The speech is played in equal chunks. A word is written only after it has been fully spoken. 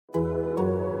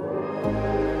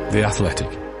The Athletic.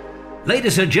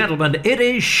 Ladies and gentlemen, it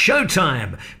is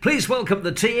showtime. Please welcome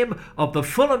the team of the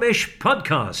Fulhamish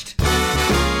podcast.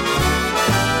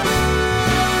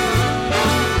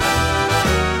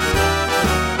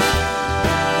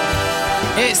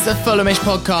 It's the Fulhamish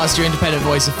podcast, your independent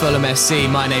voice of Fulham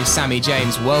FC. My name's Sammy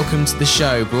James. Welcome to the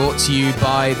show, brought to you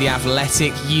by The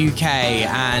Athletic UK.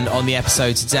 And on the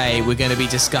episode today, we're going to be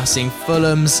discussing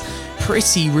Fulham's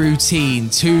pretty routine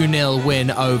 2-0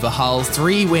 win over Hull.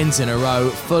 3 wins in a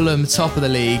row, Fulham top of the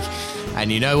league.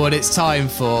 And you know what it's time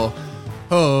for?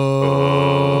 All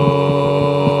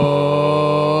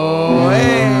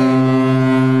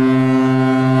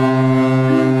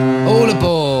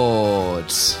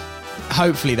aboard.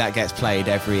 Hopefully that gets played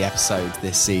every episode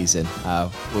this season.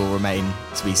 Will remain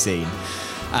to be seen.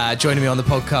 Joining me on the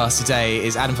podcast today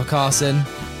is Adam Carson.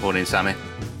 Morning, Sammy.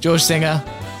 George Singer.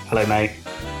 Hello, mate.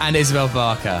 And Isabel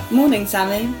Barker. Morning,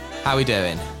 Sammy. How are we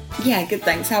doing? Yeah, good,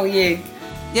 thanks. How are you?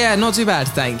 Yeah, not too bad,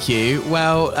 thank you.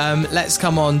 Well, let's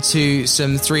come on to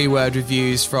some 3-word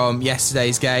reviews from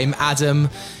yesterday's game. Adam,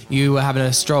 you were having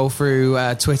a stroll through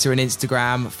Twitter and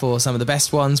Instagram for some of the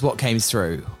best ones. What came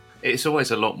through? It's always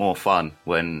a lot more fun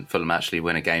when Fulham actually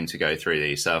win a game to go through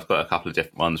these. So I've got a couple of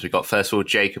different ones. We've got, first of all,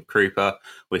 Jacob Krupa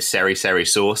with Seri Seri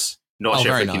Sauce.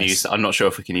 I'm not sure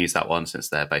if we can use that one since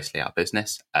they're basically out of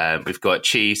business. We've got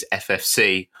Cheese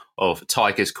FFC of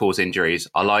Tigers cause injuries.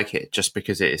 I like it just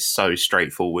because it is so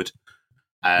straightforward.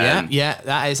 Yeah,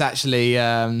 that is actually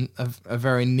a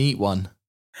very neat one.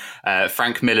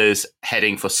 Frank Miller's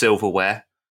heading for silverware.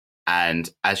 And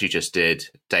as you just did,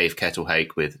 Dave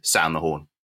Kettlehake with Sound the Horn.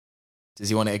 Does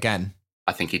he want it again?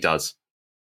 I think he does.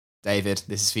 David,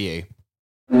 this is for you.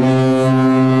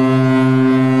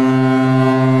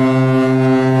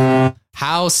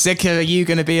 How sick are you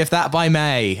going to be of that by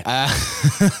May?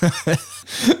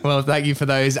 Well, thank you for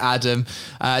those, Adam.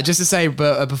 Just to say,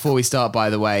 before we start, by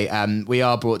the way, we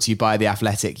are brought to you by The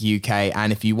Athletic UK.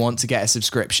 And if you want to get a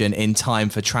subscription in time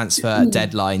for transfer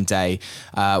deadline day,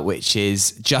 which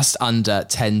is just under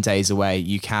 10 days away,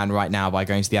 you can right now by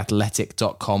going to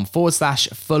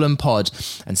theathletic.com/Fulham pod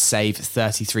and save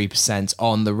 33%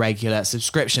 on the regular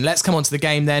subscription. Let's come on to the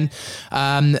game then.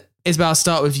 Isabel, I'll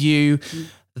start with you.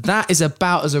 That is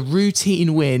about as a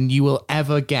routine win you will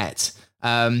ever get.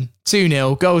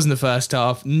 2-0, goals in the first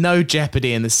half, no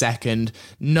jeopardy in the second,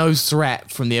 no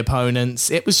threat from the opponents.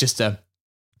 It was just a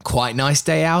quite nice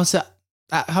day out at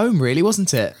home, really,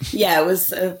 wasn't it? Yeah, it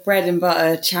was a bread and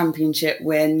butter championship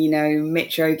win,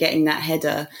 Mitro getting that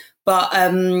header. But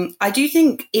I do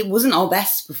think it wasn't our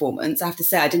best performance. I have to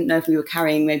say, I didn't know if we were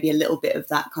carrying maybe a little bit of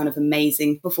that kind of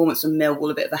amazing performance from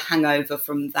Millwall, a bit of a hangover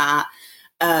from that.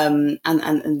 And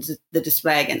the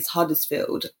display against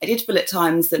Huddersfield. I did feel at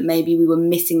times that maybe we were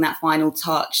missing that final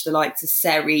touch, the likes of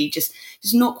Seri, just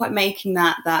not quite making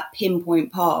that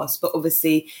pinpoint pass. But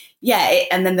obviously,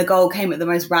 and then the goal came at the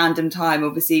most random time.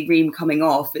 Obviously, Ream coming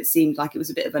off, it seemed like it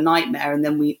was a bit of a nightmare. And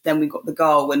then we got the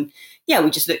goal. And we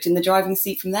just looked in the driving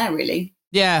seat from there, really.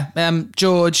 Yeah,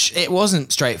 George, it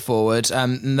wasn't straightforward.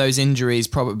 And those injuries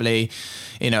probably,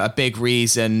 a big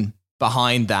reason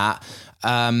behind that.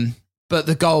 But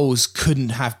the goals couldn't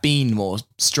have been more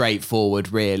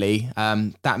straightforward, really.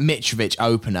 That Mitrovic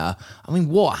opener,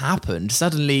 what happened?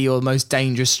 Suddenly you're the most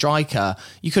dangerous striker.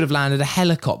 You could have landed a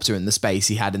helicopter in the space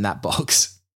he had in that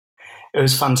box. It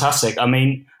was fantastic.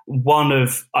 One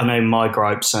of, my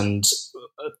gripes and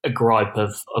a gripe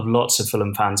of lots of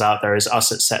Fulham fans out there is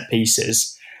us at set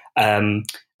pieces. And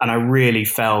I really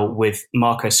felt with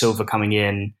Marco Silva coming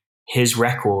in, his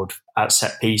record at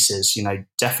set pieces,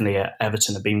 definitely at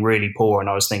Everton have been really poor. And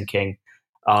I was thinking,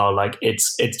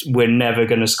 we're never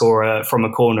going to score from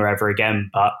a corner ever again.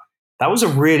 But that was a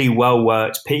really well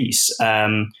worked piece.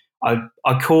 I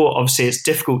caught, obviously it's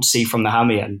difficult to see from the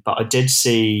hammy end, but I did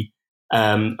see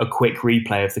a quick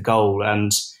replay of the goal,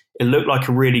 and it looked like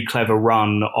a really clever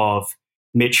run of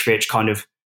Mitrovic kind of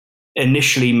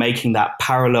initially making that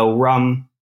parallel run.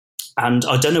 And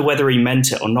I don't know whether he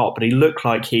meant it or not, but he looked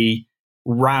like he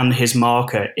ran his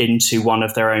marker into one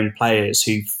of their own players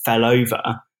who fell over.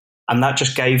 And that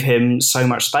just gave him so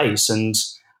much space. And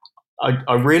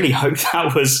I really hope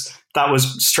that was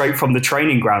straight from the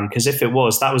training ground, because if it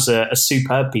was, that was a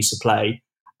superb piece of play.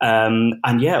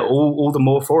 All the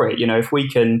more for it. If we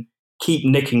can keep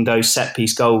nicking those set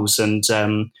piece goals and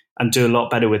do a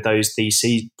lot better with those this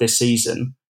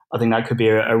season, I think that could be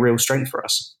a real strength for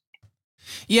us.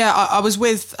 Yeah, I was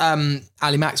with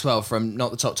Ali Maxwell from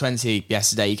Not the Top 20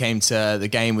 yesterday. He came to the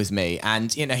game with me,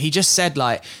 and he just said,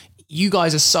 you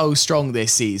guys are so strong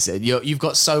this season. You've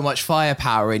got so much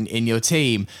firepower in your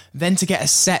team. Then to get a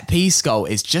set piece goal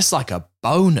is just like a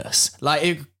bonus. Like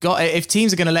if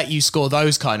teams are going to let you score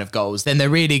those kind of goals, then they're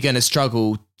really going to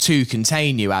struggle to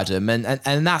contain you, Adam. And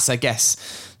that's, I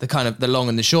guess, the kind of the long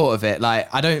and the short of it. Like,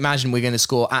 I don't imagine we're going to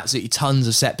score absolutely tons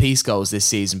of set piece goals this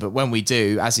season, but when we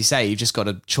do, as you say, you've just got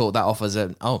to chalk that off as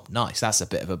nice. That's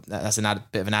bit of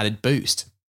an added boost.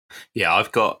 Yeah,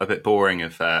 I've got a bit bored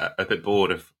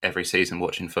of every season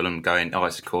watching Fulham going,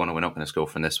 it's a corner, we're not going to score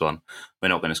from this one. We're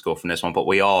not going to score from this one. But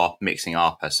we are mixing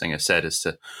up, as Singer said, as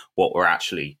to what we're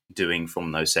actually doing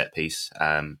from those set piece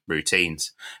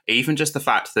routines. Even just the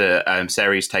fact that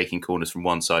Seri's taking corners from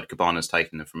one side, Cabana's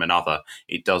taking them from another,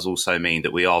 it does also mean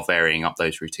that we are varying up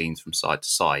those routines from side to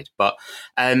side. But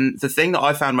the thing that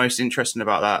I found most interesting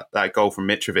about that goal from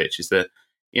Mitrovic is that,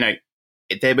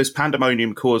 there was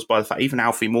pandemonium caused by the fact even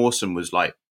Alfie Mawson was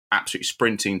like absolutely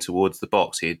sprinting towards the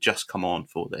box. He had just come on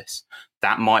for this.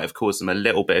 That might have caused them a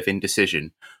little bit of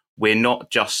indecision. We're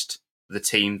not just the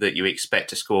team that you expect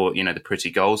to score, the pretty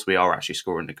goals. We are actually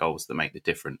scoring the goals that make the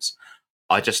difference.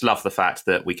 I just love the fact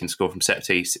that we can score from set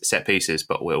pieces,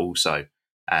 but we're also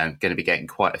going to be getting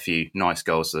quite a few nice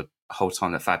goals the whole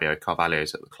time that Fabio Carvalho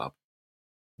is at the club.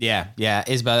 Yeah.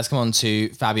 Isabel, let's come on to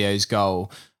Fabio's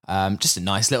goal. Just a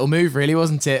nice little move, really,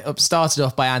 wasn't it? Started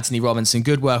off by Anthony Robinson.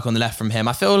 Good work on the left from him.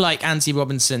 I feel like Anthony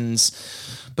Robinson's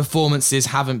performances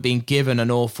haven't been given an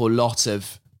awful lot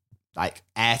of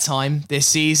airtime this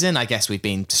season. I guess we've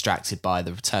been distracted by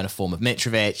the return of form of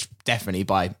Mitrovic, definitely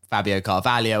by Fabio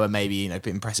Carvalho, and maybe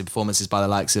impressive performances by the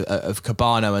likes of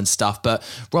Cabano and stuff. But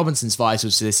Robinson's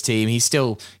vital to this team. He's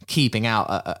still keeping out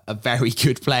a very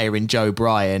good player in Joe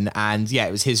Bryan, and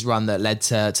it was his run that led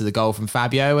to the goal from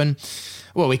Fabio. And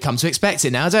well, we come to expect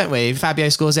it now, don't we? Fabio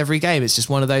scores every game. It's just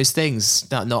one of those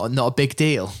things. Not a big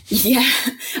deal. Yeah,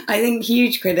 I think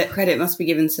huge credit must be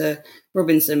given to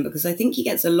Robinson, because I think he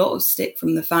gets a lot of stick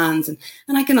from the fans, and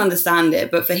I can understand it.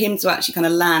 But for him to actually kind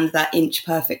of land that inch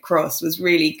perfect cross was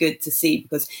really good to see,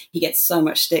 because he gets so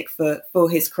much stick for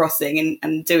his crossing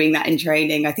and doing that in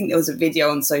training. I think there was a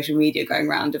video on social media going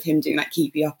around of him doing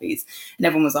keepy uppies, and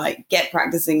everyone was like, get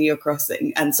practicing your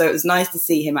crossing. And so it was nice to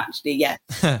see him actually,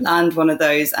 land one of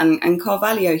those. And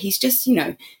Carvalho, he's just,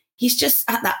 he's just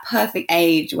at that perfect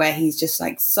age where he's just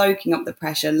soaking up the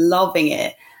pressure, loving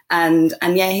it. And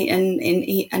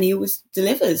he always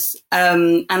delivers.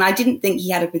 And I didn't think he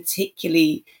had a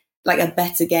particularly a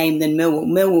better game than Millwall.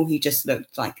 Millwall, he just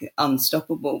looked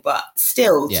unstoppable, but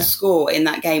still to score in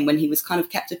that game when he was kind of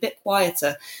kept a bit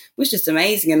quieter was just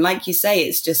amazing. And like you say,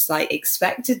 it's just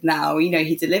expected now.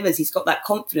 He delivers. He's got that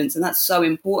confidence, and that's so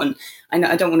important. I know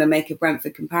I don't want to make a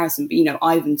Brentford comparison, but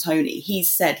Ivan Toney,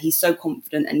 he's said he's so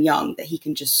confident and young that he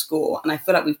can just score, and I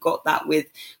feel like we've got that with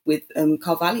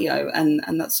Carvalho,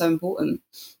 and that's so important.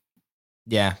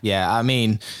 Yeah. I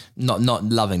mean, not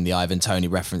loving the Ivan Toney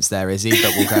reference there, is he?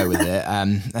 But we'll go with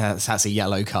it. That's a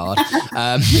yellow card.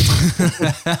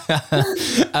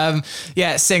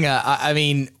 Singer. I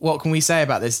mean, what can we say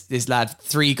about this lad?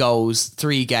 3 goals,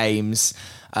 3 games.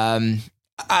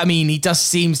 I mean, he just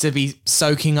seems to be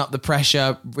soaking up the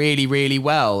pressure really, really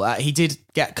well. He did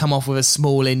come off with a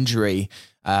small injury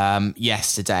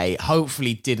yesterday.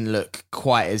 Hopefully didn't look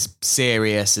quite as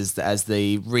serious as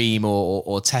the Ream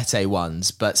or Tete ones,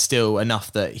 but still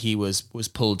enough that he was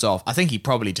pulled off. I think he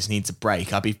probably just needs a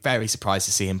break. I'd be very surprised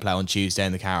to see him play on Tuesday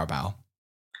in the Carabao.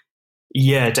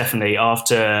 Yeah, definitely.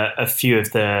 After a few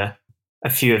of the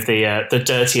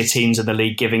dirtier teams in the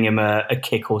league giving him a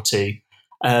kick or two.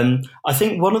 I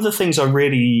think one of the things I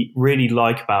really, really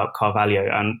like about Carvalho,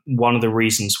 and one of the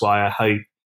reasons why I hope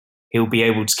he'll be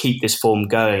able to keep this form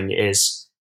going, is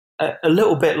a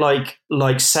little bit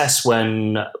like Cess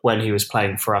when he was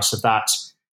playing for us, of that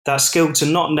skill to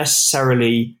not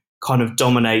necessarily kind of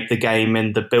dominate the game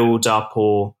in the build-up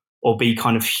or be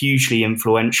kind of hugely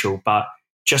influential, but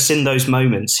just in those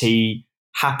moments he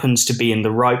happens to be in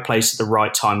the right place at the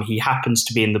right time. He happens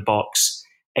to be in the box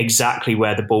exactly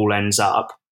where the ball ends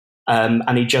up,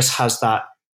 and he just has that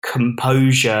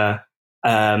composure.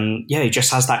 He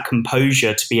just has that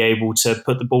composure to be able to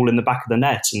put the ball in the back of the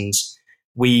net. And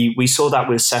we saw that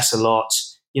with Cess a lot.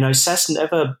 Cess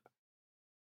never,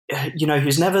 he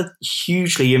was never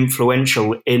hugely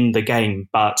influential in the game,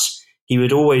 but he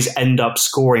would always end up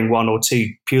scoring 1 or 2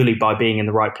 purely by being in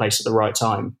the right place at the right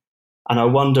time. And I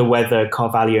wonder whether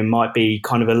Carvalho might be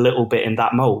kind of a little bit in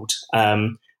that mould.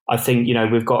 I think,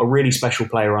 we've got a really special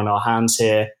player on our hands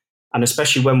here. And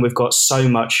especially when we've got so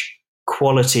much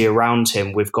quality around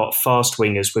him, we've got fast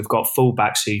wingers, we've got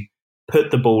fullbacks who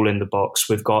put the ball in the box,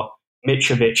 we've got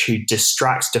Mitrovic who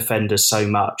distracts defenders so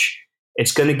much.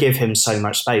 It's going to give him so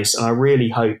much space. And I really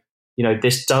hope,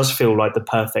 this does feel like the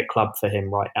perfect club for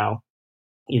him right now.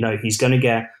 He's going to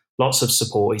get lots of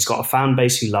support. He's got a fan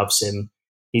base who loves him.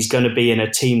 He's going to be in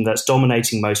a team that's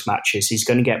dominating most matches. He's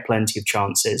going to get plenty of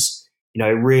chances. It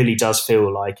really does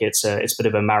feel like it's a bit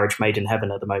of a marriage made in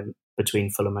heaven at the moment between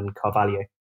Fulham and Carvalho.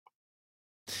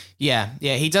 Yeah,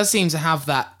 he does seem to have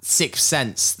that sixth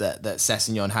sense that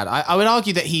Sessegnon had. I would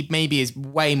argue that he maybe is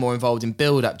way more involved in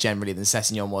build-up generally than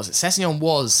Sessegnon was. Sessegnon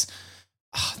was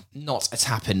not a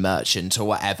tap-in merchant or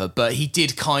whatever, but he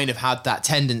did kind of have that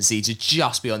tendency to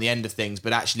just be on the end of things,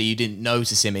 but actually you didn't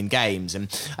notice him in games. And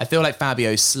I feel like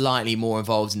Fabio's slightly more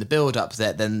involved in the build-up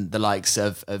there than the likes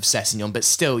of Sessegnon, but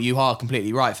still, you are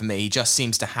completely right for me. He just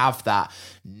seems to have that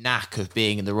knack of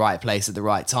being in the right place at the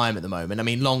right time at the moment. I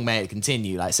mean, long may it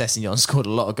continue. Like, Sessegnon scored a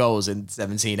lot of goals in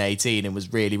 17-18 and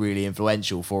was really, really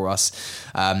influential for us.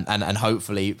 And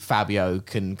hopefully Fabio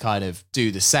can kind of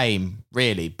do the same,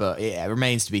 really, but it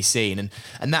remains to be seen.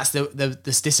 And that's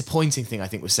this disappointing thing, I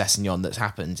think, with Sessegnon that's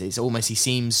happened. It's almost, he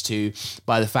seems to,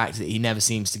 by the fact that he never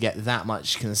seems to get that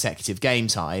much consecutive game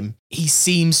time, he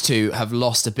seems to have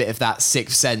lost a bit of that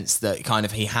sixth sense that kind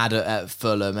of he had at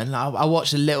Fulham. And I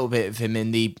watched a little bit of him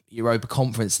in the Europa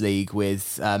Conference League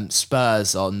with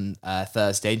Spurs on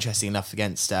Thursday, interesting enough,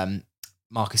 against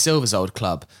Marco Silva's old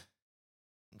club.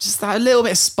 Just that a little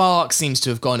bit of spark seems to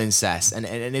have gone in Sess, and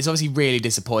it's obviously really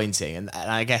disappointing. And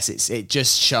I guess it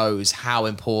just shows how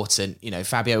important,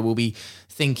 Fabio will be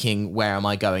thinking, where am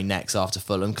I going next after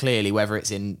Fulham? Clearly, whether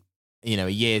it's in a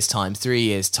year's time, 3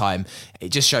 years' time, it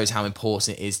just shows how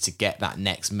important it is to get that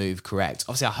next move correct.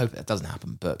 Obviously, I hope that doesn't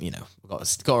happen, but, we've got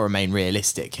to remain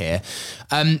realistic here.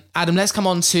 Adam, let's come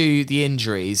on to the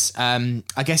injuries. I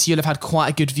guess you'll have had quite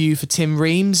a good view for Tim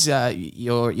Reams.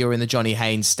 You're in the Johnny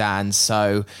Haynes stand,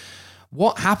 so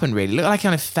what happened really? It looked like he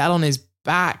kind of fell on his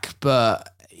back,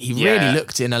 but he really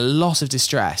looked in a lot of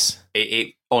distress.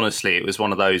 Honestly, it was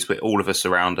one of those where all of us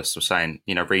around us were saying,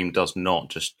 Ream does not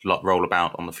just roll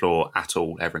about on the floor at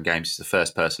all ever in games. He's the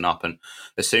first person up. And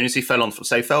as soon as he fell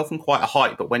he fell from quite a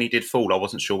height, but when he did fall, I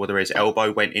wasn't sure whether his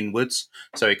elbow went inwards.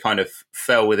 So he kind of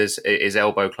fell with his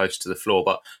elbow close to the floor.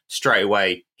 But straight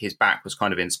away, his back was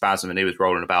kind of in spasm and he was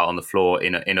rolling about on the floor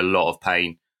in a lot of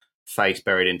pain, face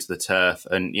buried into the turf.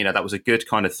 And, that was a good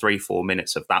kind of 3-4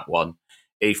 minutes of that one.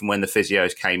 Even when the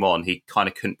physios came on, he kind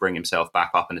of couldn't bring himself back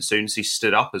up. And as soon as he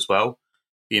stood up as well,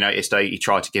 he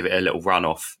tried to give it a little run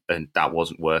off and that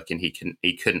wasn't working.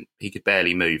 He could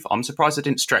barely move. I'm surprised I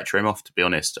didn't stretcher him off, to be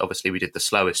honest. Obviously, we did the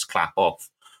slowest clap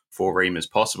off for Ream as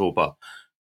possible, but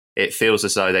it feels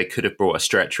as though they could have brought a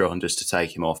stretcher on just to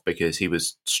take him off because he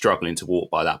was struggling to walk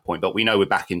by that point. But we know with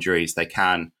back injuries, they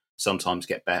can sometimes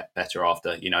get better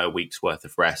after, a week's worth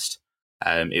of rest.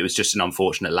 It was just an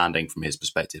unfortunate landing from his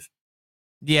perspective.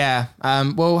 Yeah,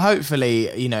 well, hopefully,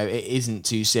 it isn't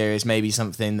too serious. Maybe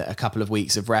something that a couple of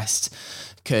weeks of rest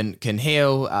can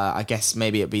heal. I guess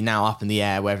maybe it'll be now up in the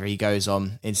air whether he goes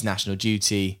on international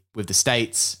duty with the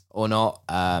States or not.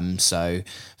 So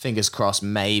fingers crossed,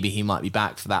 maybe he might be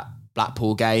back for that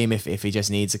Blackpool game if he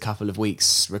just needs a couple of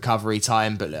weeks recovery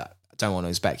time. But look, I don't want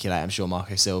to speculate. I'm sure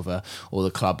Marco Silva or the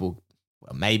club will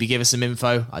maybe give us some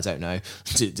info. I don't know.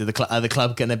 Are the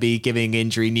club going to be giving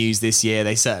injury news this year?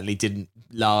 They certainly didn't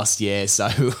last year, so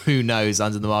who knows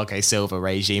under the Marco Silva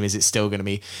regime? Is it still going to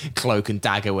be cloak and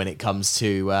dagger when it comes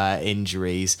to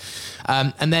injuries?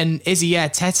 And then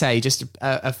Tete, just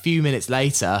a few minutes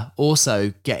later,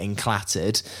 also getting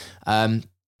clattered.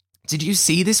 Did you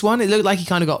see this one? It looked like he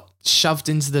kind of got shoved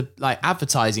into the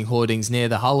advertising hoardings near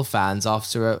the Hull fans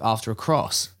after a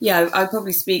cross. Yeah, I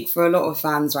probably speak for a lot of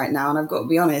fans right now, and I've got to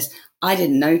be honest, I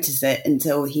didn't notice it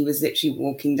until he was literally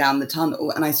walking down the tunnel,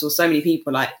 and I saw so many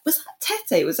people like, was that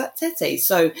Tete? Was that Tete?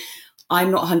 So I'm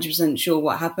not 100% sure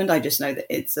what happened. I just know that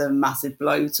it's a massive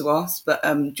blow to us. But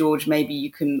George, maybe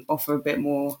you can offer a bit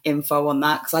more info on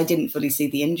that because I didn't fully see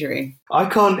the injury. I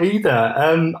can't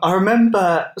either. I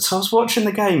remember, so I was watching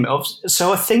the game.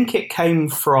 So I think it came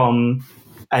from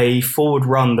a forward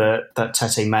run that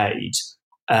Tete made.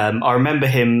 I remember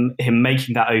him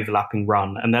making that overlapping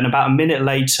run. And then about a minute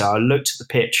later, I looked at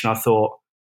the pitch and I thought,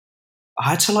 I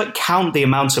had to count the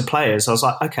amount of players. I was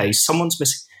like, okay, someone's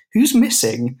missing. Who's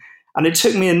missing? And it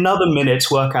took me another minute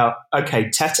to work out, okay,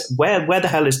 Tete, where the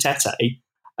hell is Tete?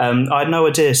 I had no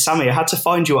idea. Sammy, I had to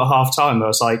find you at half time. I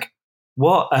was like,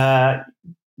 what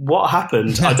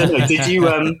happened? I don't know. Did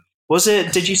you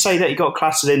did you say that he got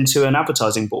clattered into an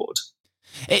advertising board?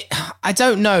 I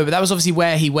don't know, but that was obviously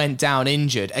where he went down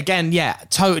injured. Again, yeah,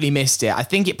 totally missed it. I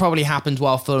think it probably happened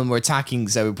while Fulham were attacking,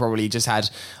 so we probably just had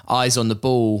eyes on the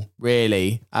ball,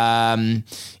 really.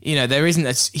 There isn't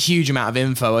a huge amount of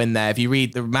info in there. If you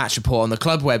read the match report on the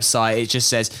club website, it just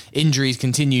says injuries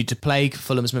continued to plague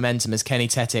Fulham's momentum as Kenny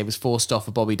Tete was forced off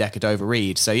for Bobby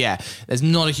Decordova-Reid. So yeah, there's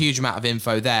not a huge amount of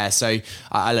info there. So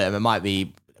it might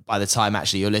be by the time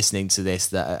actually you're listening to this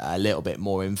that a little bit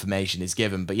more information is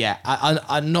given. But yeah,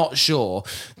 I'm not sure.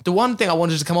 The one thing I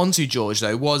wanted to come on to, George,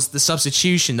 though, was the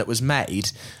substitution that was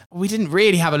made. We didn't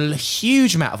really have a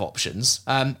huge amount of options.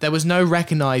 There was no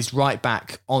recognised right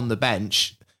back on the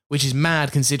bench, which is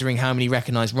mad considering how many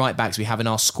recognised right backs we have in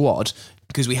our squad,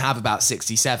 because we have about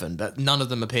 67, but none of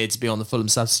them appeared to be on the Fulham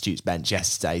substitutes bench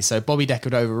yesterday. So Bobby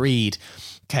Decordova-Reid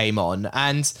came on,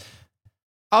 and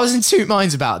I was in two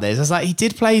minds about this. I was like, he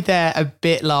did play there a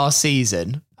bit last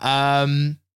season.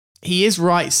 He is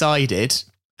right-sided,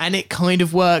 and it kind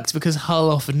of worked because Hull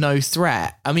offered no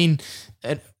threat. I mean,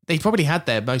 they probably had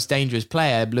their most dangerous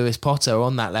player, Lewis Potter,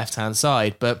 on that left-hand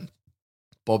side, but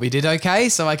Bobby did okay.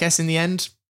 So I guess in the end,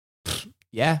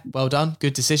 yeah, well done.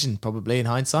 Good decision, probably, in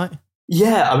hindsight.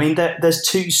 Yeah, I mean, there's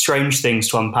two strange things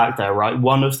to unpack there, right?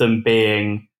 One of them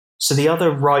being, so the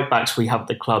other right-backs we have at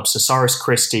the club, so Cyrus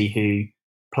Christie, who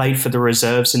played for the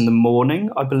reserves in the morning,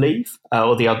 I believe,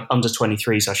 or the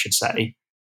under-23s, I should say.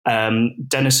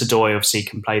 Dennis Odoi obviously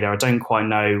can play there. I don't quite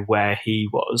know where he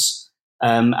was.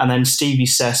 And then Stevie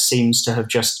Sess seems to have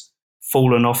just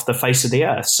fallen off the face of the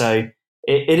earth. So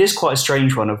it is quite a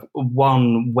strange one of,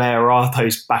 one, where are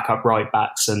those backup right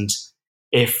backs? And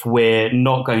if we're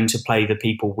not going to play the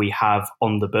people we have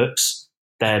on the books,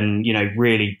 then,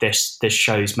 really this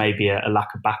shows maybe a lack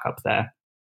of backup there.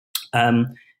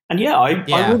 And yeah,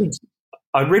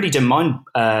 I really didn't mind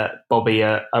Bobby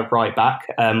at right back.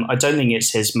 I don't think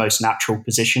it's his most natural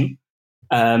position,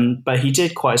 but he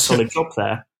did quite a solid job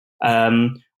there.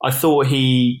 I thought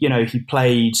he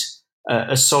played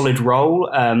a solid role.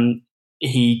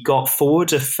 He got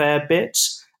forward a fair bit.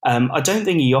 I don't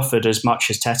think he offered as much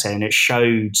as Tete, and it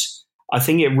showed. I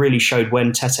think it really showed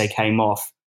when Tete came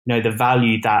off, the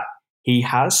value that he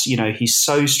has. He's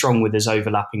so strong with his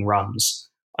overlapping runs.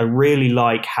 I really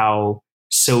like how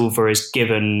Silva has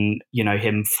given,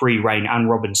 him free rein, and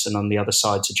Robinson on the other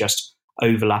side, to just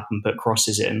overlap and put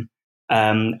crosses in.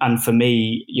 And for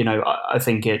me, I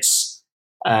think it's,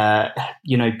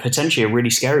 potentially a really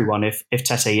scary one if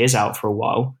Tete is out for a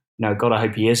while. God, I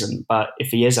hope he isn't. But if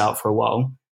he is out for a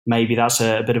while, maybe that's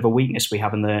a bit of a weakness we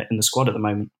have in the squad at the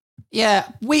moment. Yeah,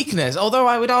 weakness. Although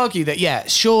I would argue that, yeah,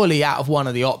 surely out of one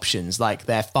of the options,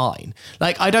 they're fine.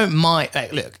 I don't mind.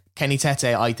 Look, Kenny Tete,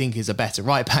 I think, is a better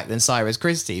right back than Cyrus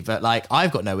Christie, but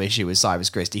I've got no issue with Cyrus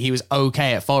Christie. He was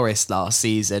okay at Forest last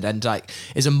season and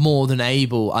is a more than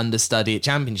able understudy at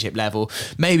Championship level.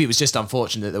 Maybe it was just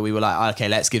unfortunate that we were okay,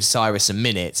 let's give Cyrus some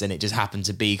minutes, and it just happened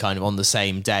to be kind of on the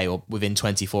same day or within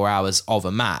 24 hours of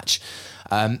a match.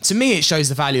 To me, it shows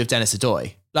the value of Dennis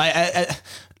Odoi.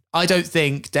 I don't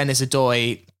think Dennis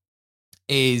Odoi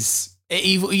is...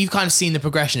 You've kind of seen the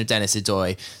progression of Dennis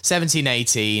Odoi.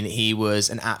 17-18, he was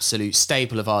an absolute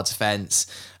staple of our defence.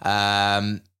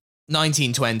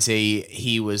 19-20,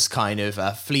 he was kind of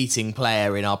a fleeting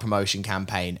player in our promotion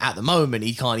campaign. At the moment,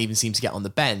 he can't even seem to get on the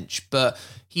bench, but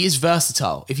he is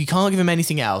versatile. If you can't give him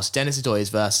anything else, Dennis Odoi is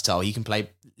versatile. He can play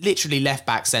literally left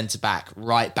back, centre back,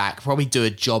 right back, probably do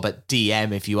a job at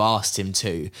DM if you asked him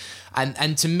to.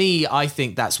 And to me, I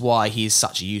think that's why he's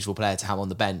such a useful player to have on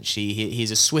the bench. He's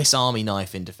a Swiss Army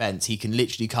knife in defence. He can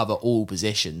literally cover all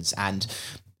positions, and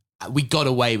we got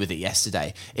away with it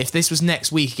yesterday. If this was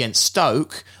next week against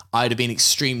Stoke, I'd have been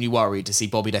extremely worried to see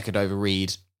Bobby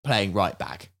Decordova-Reid playing right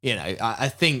back. I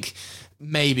think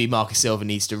maybe Marcus Silva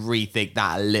needs to rethink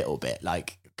that a little bit.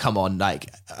 Come on, I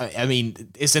mean,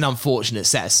 it's an unfortunate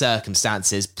set of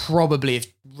circumstances. Probably if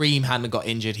Ream hadn't got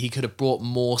injured, he could have brought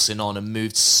Mawson on and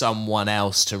moved someone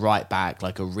else to right back,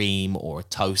 like a Ream or a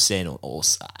Tosin or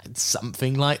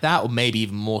something like that, or maybe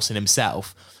even Mawson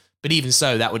himself. But even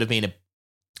so, that would have been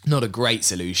not a great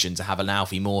solution to have an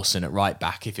Alfie Mawson at right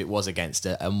back if it was against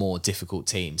a more difficult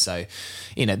team. So,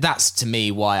 that's to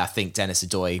me why I think Dennis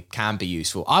Odoi can be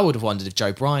useful. I would have wondered if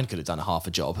Joe Bryan could have done half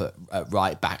a job at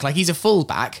right back. He's a full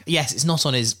back. Yes, it's not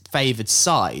on his favoured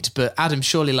side, but Adam,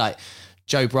 surely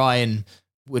Joe Bryan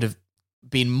would have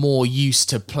been more used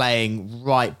to playing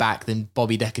right back than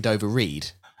Bobby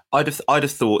Decordova-Reid. I'd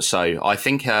have thought so. I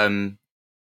think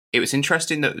it was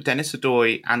interesting that Dennis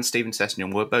Odoi and Steven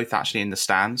Sessegnon were both actually in the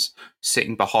stands,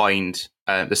 sitting behind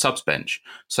the subs bench.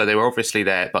 So they were obviously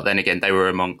there, but then again, they were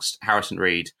amongst Harrison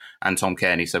Reed and Tom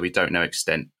Cairney, so we don't know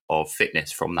extent of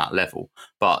fitness from that level.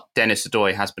 But Denis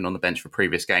Odoi has been on the bench for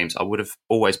previous games. I would have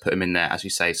always put him in there, as you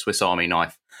say, Swiss Army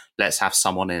knife. Let's have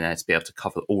someone in there to be able to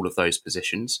cover all of those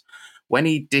positions. When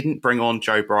he didn't bring on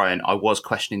Joe Bryan, I was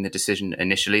questioning the decision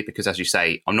initially because, as you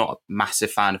say, I'm not a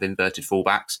massive fan of inverted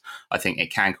fullbacks. I think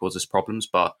it can cause us problems,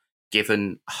 but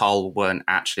given Hull weren't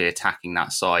actually attacking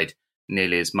that side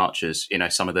nearly as much as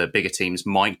some of the bigger teams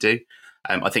might do,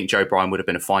 I think Joe Bryan would have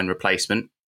been a fine replacement.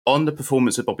 On the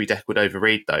performance of Bobby Deckwood over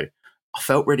Reed, though, I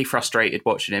felt really frustrated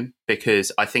watching him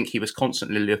because I think he was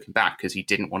constantly looking back because he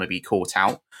didn't want to be caught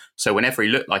out. So whenever he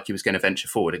looked like he was going to venture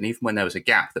forward, and even when there was a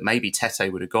gap that maybe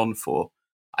Tete would have gone for,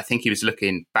 I think he was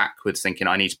looking backwards thinking,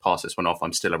 I need to pass this one off,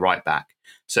 I'm still a right back.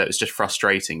 So it was just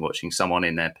frustrating watching someone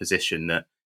in their position that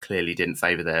clearly didn't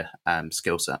favour their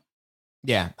skill set.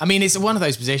 Yeah, I mean, it's one of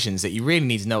those positions that you really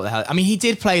need to know what the hell... I mean, he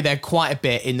did play there quite a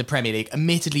bit in the Premier League,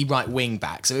 admittedly right wing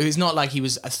back, so it was not like he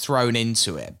was thrown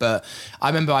into it. But I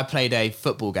remember I played a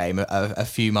football game a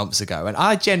few months ago, and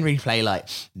I generally play like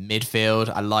midfield.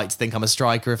 I like to think I'm a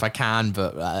striker if I can,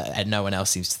 but no one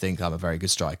else seems to think I'm a very good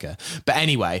striker. But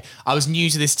anyway, I was new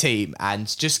to this team,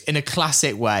 and just in a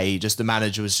classic way, just the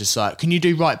manager was just like, can you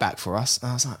do right back for us?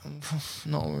 And I was like,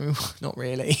 not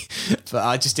really. But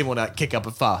I just didn't want to kick up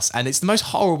a fuss. And it's the most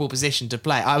horrible position to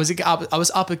play. I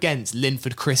was up against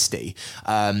Linford Christie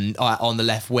on the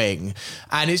left wing,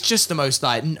 and it's just the most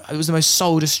it was the most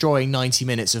soul destroying 90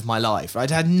 minutes of my life. I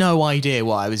had no idea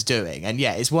what I was doing, and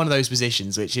yeah, it's one of those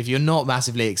positions which, if you're not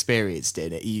massively experienced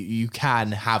in it, you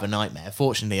can have a nightmare.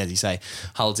 Fortunately, as you say,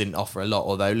 Hull didn't offer a lot,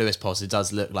 although Lewis Potter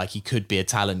does look like he could be a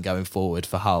talent going forward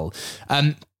for Hull.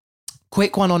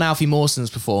 Quick one on Alfie Mawson's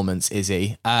performance,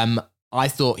 Izzy. I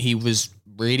thought he was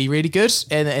really, really good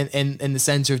in the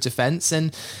centre of defence,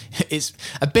 and it's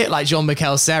a bit like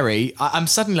Jean-Michel Seri. I'm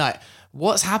suddenly like,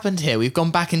 what's happened here? We've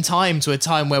gone back in time to a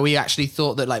time where we actually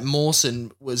thought that like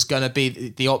Mawson was going to be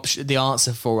the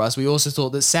answer for us. We also thought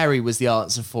that Seri was the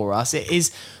answer for us.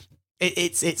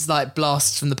 It's like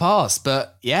blasts from the past,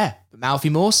 but yeah, Alfie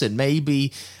Mawson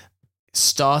maybe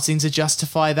starting to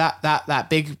justify that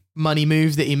big money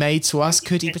move that he made to us.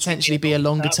 Could he potentially be a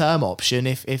longer term option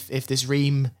if this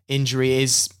Ream injury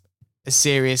is as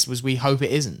serious as we hope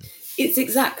it isn't? It's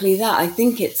exactly that. I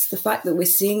think it's the fact that we're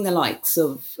seeing the likes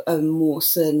of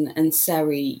Mawson and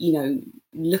Seri,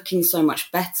 looking so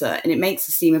much better, and it makes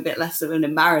it seem a bit less of an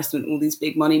embarrassment, all these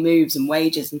big money moves and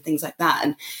wages and things like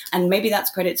that. And maybe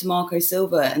that's credit to Marco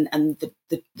Silva and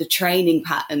the training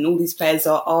pattern. All these players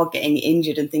are getting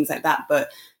injured and things like that, but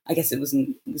I guess it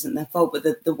wasn't their fault,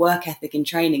 but the work ethic in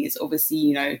training is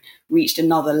obviously, reached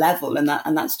another level, and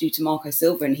that's due to Marco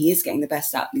Silva, and he is getting the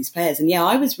best out of these players. And yeah,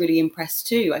 I was really impressed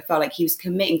too. I felt like he was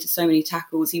committing to so many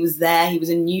tackles. He was there. He was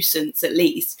a nuisance at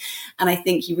least, and I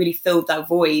think he really filled that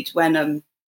void when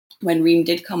Ream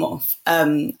did come off.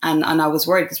 And I was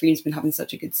worried because Ream's been having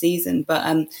such a good season. But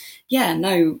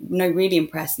really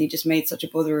impressed. And he just made such a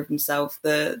bother of himself.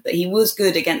 That he was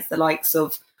good against the likes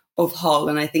of Hull,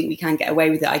 and I think we can get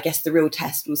away with it. I guess the real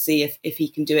test, we'll see if he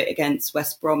can do it against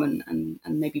West Brom and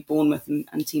maybe Bournemouth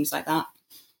and teams like that.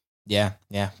 Yeah.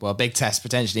 Well, big test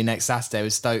potentially next Saturday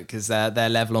with Stoke, because they're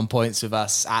level on points with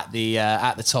us at the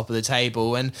top of the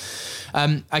table. And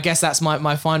I guess that's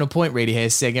my final point really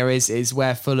here, Singer, is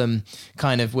where Fulham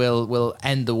kind of will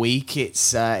end the week. It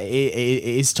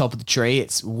is top of the tree.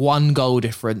 It's 1 goal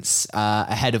difference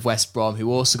ahead of West Brom,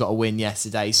 who also got a win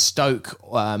yesterday. Stoke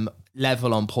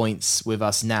level on points with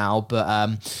us now, but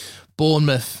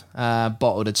Bournemouth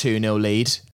bottled a 2-0 lead.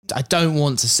 I don't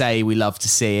want to say we love to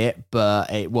see it,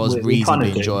 but it was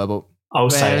reasonably enjoyable. I'll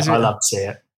say it. I love to see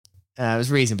it. It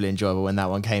was reasonably enjoyable when that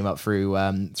one came up through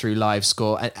live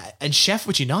score. And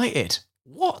Sheffield United,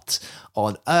 what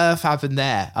on earth happened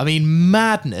there? I mean,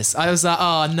 madness. I was like,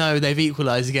 oh no, they've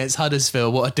equalised against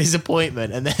Huddersfield. What a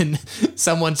disappointment. And then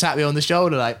someone tapped me on the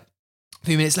shoulder like, a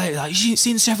few minutes later, like, you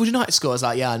seen Sheffield United score? I was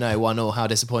like, yeah, I know, 1-0, how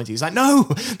disappointing. He's like, no,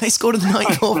 they scored in the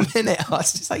 94th minute. I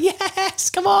was just like,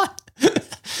 yes, come on.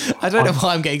 I don't know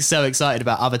why I'm getting so excited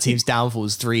about other teams'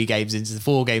 downfalls 4 games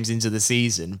into the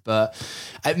season, but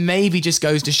it maybe just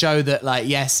goes to show that, like,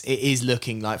 yes, it is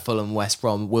looking like Fulham West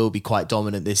Brom will be quite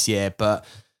dominant this year, but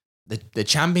the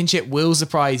Championship will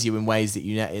surprise you in ways that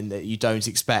you don't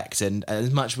expect. And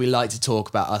as much as we like to talk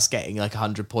about us getting like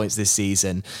 100 points this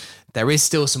season, there is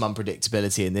still some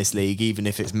unpredictability in this league, even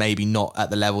if it's maybe not at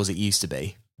the levels it used to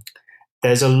be.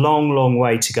 There's a long, long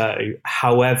way to go.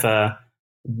 However,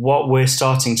 what we're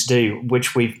starting to do,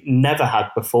 which we've never had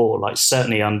before, like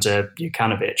certainly under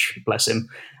Jukanovic, bless him,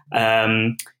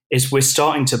 is we're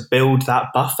starting to build that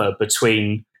buffer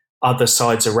between other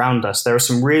sides around us. There are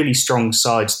some really strong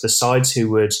sides, the sides who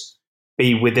would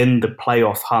be within the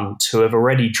playoff hunt, who have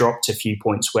already dropped a few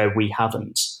points where we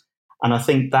haven't. And I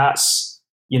think that's,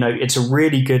 it's a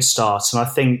really good start. And I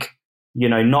think,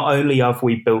 not only have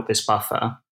we built this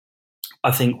buffer,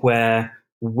 I think where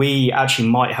we actually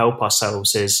might help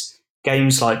ourselves is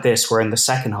games like this, where in the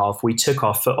second half we took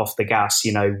our foot off the gas.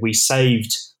 We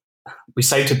saved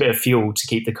a bit of fuel to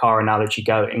keep the car analogy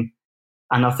going,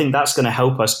 and I think that's going to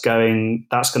help us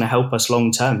that's going to help us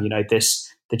long term.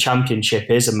 The championship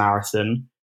is a marathon.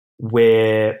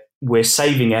 We're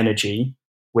saving energy.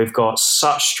 We've got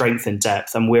such strength and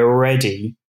depth, and we're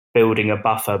already building a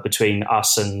buffer between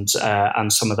us and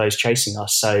some of those chasing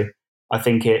us. So I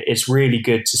think it's really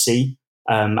good to see.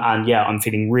 And yeah, I'm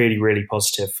feeling really, really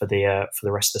positive for the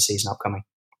rest of the season upcoming.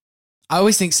 I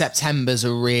always think September's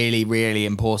a really, really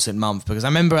important month, because I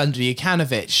remember under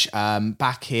Jukanovic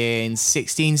back in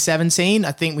 16-17,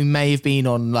 I think we may have been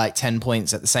on like 10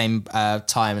 points at the same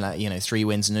time, 3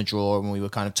 wins and a draw, and we were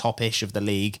kind of top-ish of the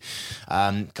league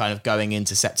kind of going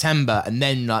into September. And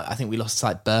then I think we lost to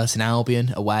like Burton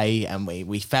Albion away, and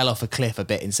we fell off a cliff a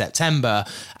bit in September,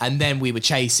 and then we were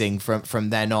chasing from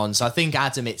then on. So I think,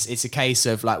 Adam, it's a case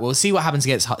of like, we'll see what happens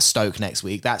against Stoke next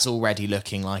week. That's already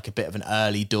looking like a bit of an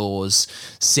early doors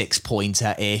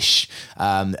 6-pointer-ish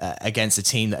against a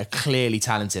team that are clearly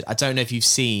talented. I don't know if you've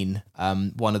seen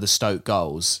one of the Stoke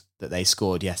goals that they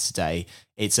scored yesterday.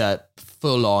 It's a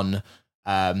full-on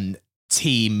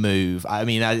team move. I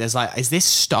mean, it's like, is this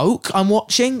Stoke I'm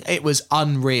watching? It was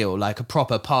unreal, like a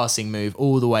proper passing move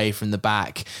all the way from the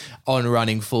back on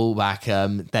running fullback,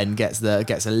 then gets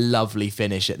a lovely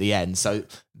finish at the end. So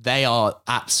they are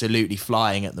absolutely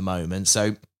flying at the moment.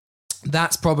 So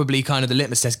that's probably kind of the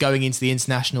litmus test going into the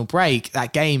international break.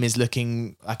 That game is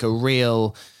looking like a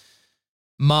real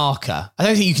marker. I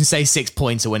don't think you can say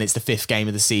 6-pointer when it's the 5th game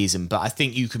of the season, but I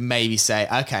think you can maybe say,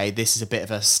 okay, this is a bit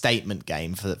of a statement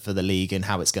game for the league and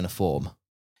how it's going to form.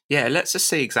 Yeah, let's just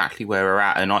see exactly where we're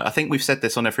at. And I think we've said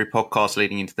this on every podcast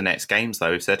leading into the next games,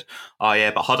 though. We've said, oh yeah,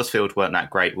 but Huddersfield weren't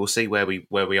that great. We'll see where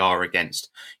we are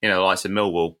against, the likes of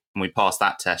Millwall, and we passed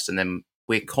that test, and then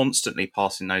we're constantly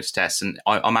passing those tests. And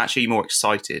I'm actually more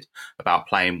excited about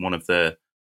playing one of the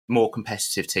more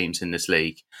competitive teams in this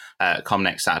league come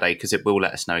next Saturday, because it will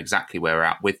let us know exactly where we're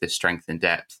at with this strength and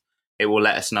depth. It will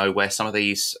let us know where some of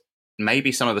these,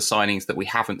 maybe some of the signings that we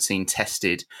haven't seen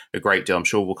tested a great deal. I'm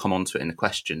sure we'll come on to it in the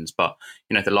questions, but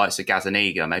the likes of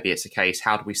Gazzaniga, maybe it's a case,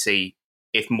 how do we see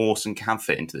if Mawson can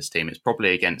fit into this team? It's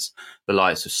probably against the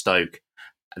likes of Stoke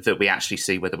that we actually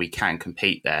see whether we can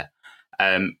compete there.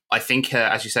 I think,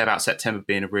 as you say about September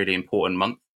being a really important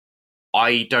month,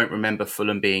 I don't remember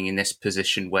Fulham being in this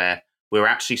position where we're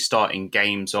actually starting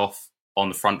games off on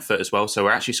the front foot as well. So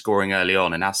we're actually scoring early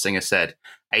on, and as Singer said,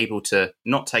 able to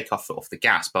not take our foot off the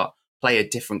gas, but play a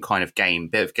different kind of game,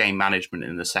 bit of game management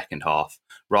in the second half,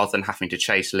 rather than having to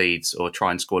chase leads or try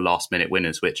and score last-minute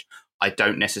winners, which I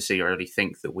don't necessarily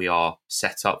think that we are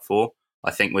set up for.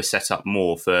 I think we're set up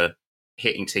more for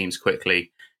hitting teams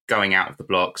quickly, going out of the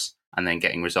blocks, and then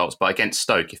getting results. But against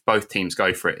Stoke, if both teams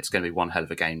go for it, it's going to be one hell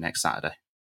of a game next Saturday.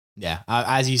 Yeah,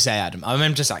 as you say, Adam,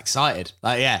 I'm just like, excited.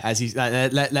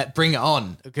 Let bring it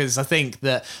on, because I think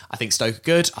Stoke are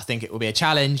good. I think it will be a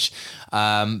challenge,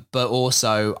 but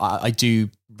also I do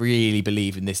really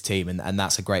believe in this team, and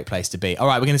that's a great place to be. All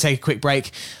right, we're going to take a quick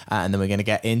break, and then we're going to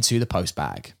get into the post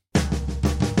bag.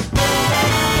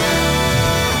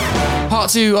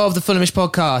 Part 2 of the Fulhamish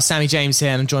podcast. Sammy James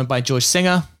here, and I'm joined by George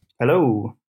Singer.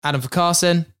 Hello. Adam for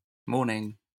Carson.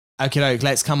 Morning. Okay,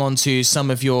 let's come on to some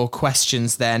of your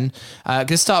questions then. Going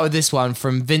to start with this one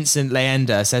from Vincent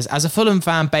Leander. Says, as a Fulham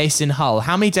fan based in Hull,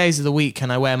 how many days of the week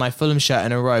can I wear my Fulham shirt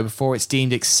in a row before it's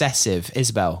deemed excessive?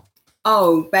 Isabel?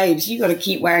 Oh, babes, you got to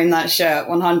keep wearing that shirt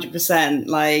 100%.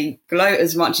 Like, gloat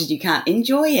as much as you can.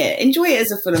 Enjoy it. Enjoy it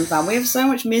as a Fulham fan. We have so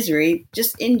much misery.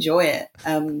 Just enjoy it.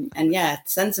 And yeah,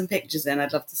 send some pictures in.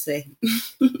 I'd love to see.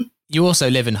 You also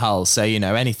live in Hull, so,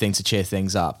 anything to cheer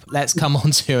things up. Let's come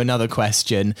on to another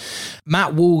question.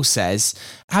 Matt Wall says,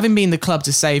 having been the club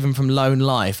to save him from lone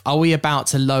life, are we about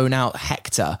to loan out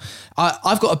Hector?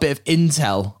 I've got a bit of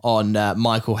intel on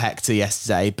Michael Hector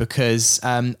yesterday, because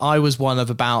I was one of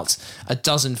about a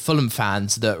dozen Fulham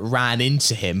fans that ran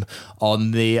into him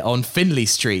on Finley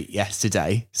Street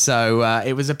yesterday. So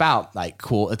it was about like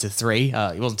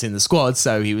 2:45. He wasn't in the squad,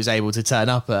 so he was able to turn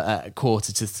up at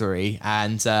 2:45.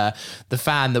 And the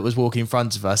fan that was walking in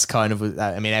front of us kind of,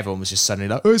 everyone was just suddenly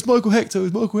like, oh, it's Michael Hector,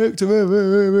 it's Michael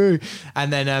Hector.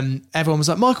 And then everyone was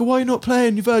like, Michael, why are you not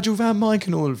playing? You're Virgil van Dijk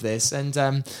and all of this.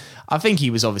 And I think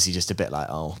he was obviously just a bit like,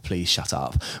 oh, please shut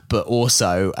up. But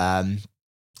also,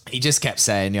 he just kept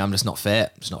saying, I'm just not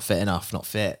fit. Just not fit enough, not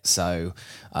fit. So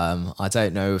I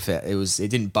don't know if it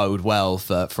didn't bode well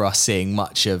for us seeing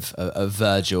much of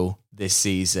Virgil this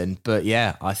season. But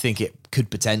yeah, I think it could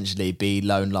potentially be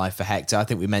loan life for Hector. I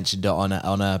think we mentioned it on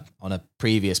a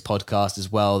previous podcast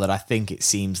as well, that I think it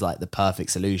seems like the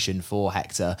perfect solution for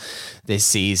Hector this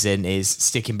season is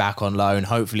sticking back on loan.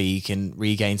 Hopefully he can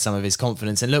regain some of his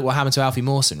confidence. And look what happened to Alfie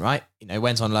Mawson, right?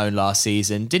 Went on loan last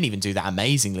season, didn't even do that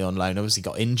amazingly on loan. Obviously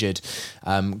got injured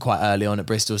quite early on at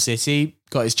Bristol City.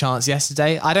 Got his chance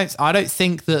yesterday. I don't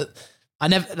think that. I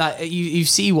never like you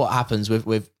see what happens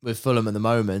with Fulham at the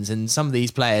moment, and some of these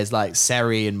players like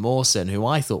Seri and Mawson, who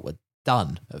I thought were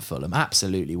done at Fulham,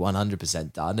 absolutely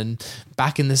 100% done, and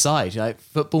back in the side.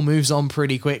 Football moves on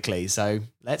pretty quickly, so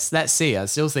let's see. I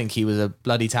still think he was a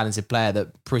bloody talented player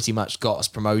that pretty much got us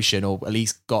promotion, or at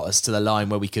least got us to the line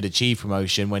where we could achieve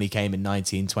promotion when he came in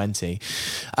 1920.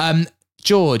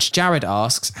 George, Jared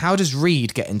asks, how does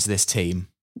Reid get into this team?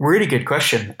 Really good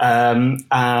question,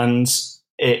 and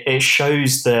it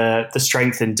shows the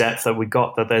strength and depth that we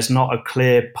got, that there's not a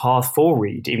clear path for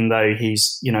Reid, even though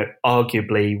he's,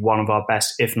 arguably one of our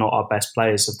best, if not our best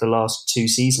players of the last 2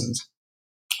 seasons.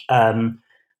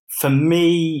 For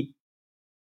me,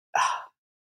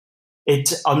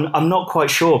 I'm not quite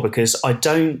sure, because I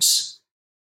don't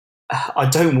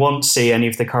want to see any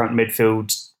of the current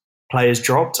midfield players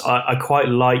dropped. I quite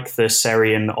like the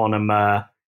Seri and Onuma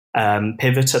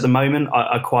pivot at the moment.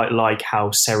 I quite like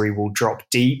how Seri will drop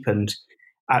deep, and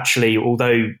actually,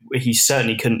 although he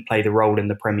certainly couldn't play the role in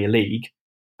the Premier League,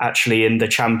 actually in the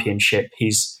Championship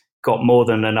he's got more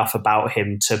than enough about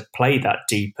him to play that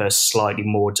deeper, slightly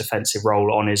more defensive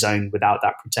role on his own without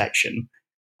that protection.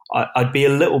 I'd be a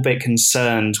little bit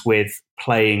concerned with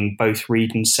playing both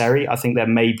Reid and Seri. I think they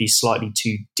may be slightly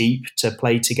too deep to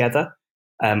play together,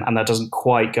 and that doesn't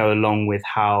quite go along with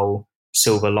how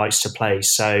Silva likes to play.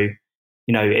 So,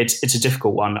 it's a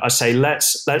difficult one. I say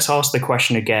let's ask the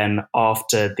question again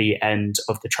after the end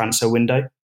of the transfer window.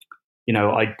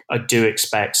 I do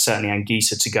expect certainly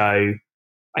Anguissa to go.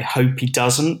 I hope he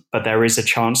doesn't, but there is a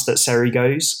chance that Seri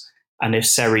goes. And if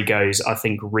Seri goes, I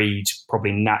think Reid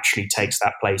probably naturally takes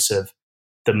that place of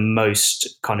the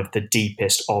most kind of the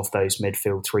deepest of those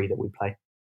midfield 3 that we play.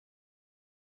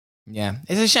 Yeah,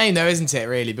 it's a shame though, isn't it,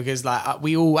 really? Because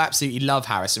we all absolutely love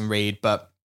Harrison Reid,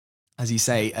 but as you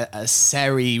say, a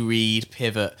Seri Reid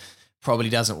pivot probably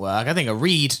doesn't work. I think a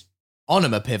Reid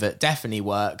Onuma pivot definitely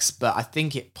works, but I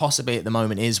think it possibly at the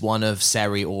moment is one of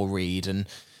Seri or Reid, and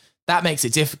that makes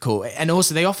it difficult. And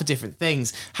also they offer different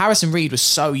things. Harrison Reid was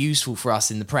so useful for us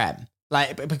in the Prem,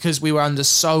 because we were under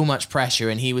so much pressure,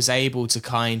 and he was able to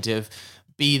kind of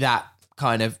be that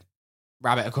kind of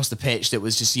rabbit across the pitch that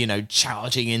was just,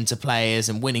 charging into players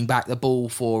and winning back the ball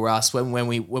for us when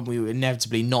we were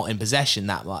inevitably not in possession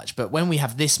that much. But when we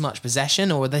have this much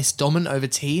possession or this dominant over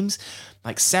teams,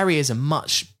 Seri is a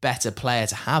much better player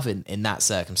to have in that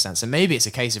circumstance. And maybe it's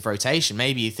a case of rotation.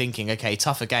 Maybe you're thinking, okay,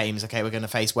 tougher games. Okay, we're going to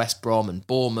face West Brom and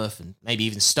Bournemouth and maybe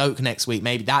even Stoke next week.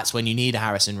 Maybe that's when you need a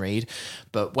Harrison Reid.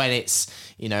 But when it's,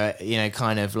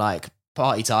 kind of like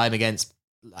party time against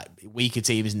weaker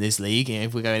teams in this league,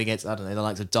 if we're going against, I don't know, the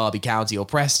likes of Derby County or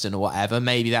Preston or whatever,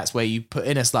 maybe that's where you put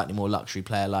in a slightly more luxury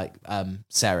player like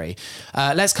Seri.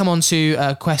 Let's come on to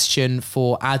a question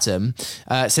for Adam.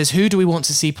 It says, who do we want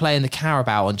to see play in the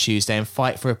Carabao on Tuesday and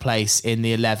fight for a place in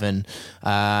the 11?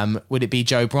 Would it be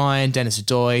Joe Bryan, Dennis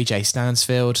Odoi, Jay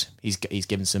Stansfield? He's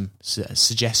given some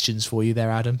suggestions for you there,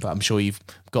 Adam, but I'm sure you've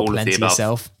got plenty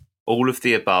yourself. All of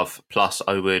the above, plus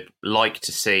I would like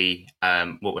to see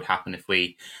what would happen if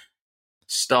we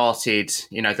started,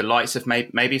 the likes of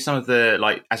maybe some of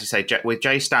the, as you say, with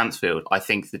Jay Stansfield. I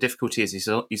think the difficulty is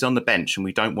he's on the bench, and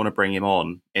we don't want to bring him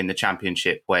on in the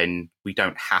Championship when we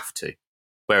don't have to.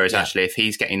 Whereas actually, if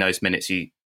he's getting those minutes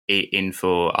in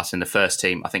for us in the first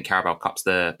team, I think Carabao Cup's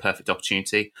the perfect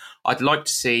opportunity. I'd like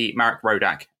to see Marek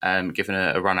Rodak given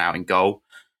a run out in goal.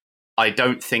 I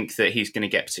don't think that he's going to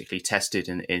get particularly tested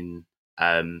in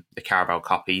the Carabao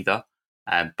Cup either,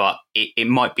 but it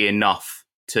might be enough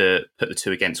to put the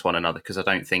two against one another, because I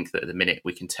don't think that at the minute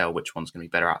we can tell which one's going to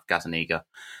be better out of Gazzaniga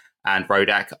and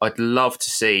Rodak. I'd love to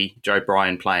see Joe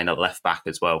Bryan playing at left back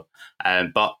as well,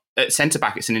 but at centre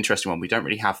back it's an interesting one. We don't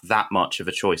really have that much of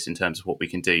a choice in terms of what we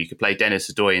can do. You could play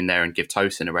Dennis Odoi in there and give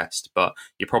Tosin a rest, but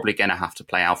you're probably going to have to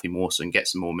play Alfie Mawson and get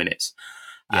some more minutes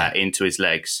into his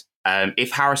legs.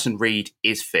 If Harrison Reid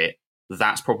is fit,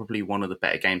 that's probably one of the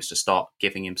better games to start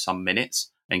giving him some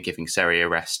minutes and giving Seri a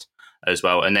rest as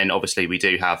well. And then obviously we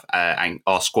do have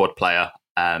our squad player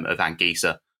of Anguissa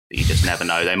that you just never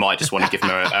know. They might just want to give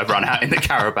him a run out in the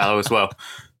Carabao as well.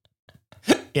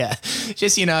 Yeah,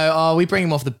 just we bring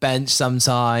him off the bench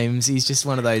sometimes. He's just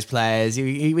one of those players.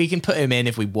 We can put him in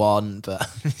if we want, but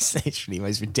it's literally the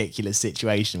most ridiculous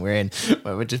situation we're in,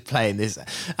 where we're just playing this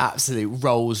absolute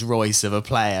Rolls Royce of a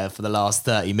player for the last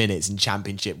 30 minutes in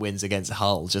Championship wins against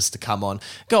Hull, just to come on.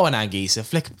 Go on, Anguissa,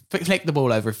 flick the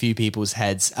ball over a few people's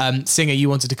heads. Singer, you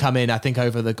wanted to come in, I think,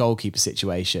 over the goalkeeper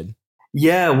situation.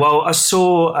 Yeah, well, I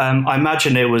saw, I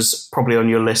imagine it was probably on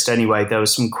your list anyway, there were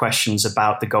some questions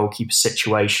about the goalkeeper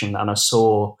situation, and I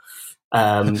saw...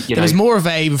 there was more of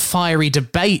a fiery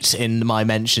debate in my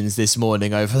mentions this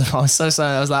morning over the last, so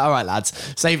I was like, all right, lads,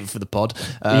 save it for the pod.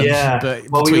 But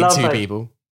between two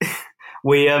people.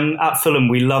 We at Fulham,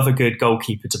 we love a good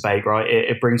goalkeeper debate, right?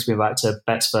 It brings me back to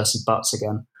Betts versus Butts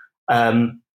again.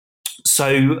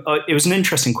 So it was an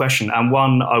interesting question, and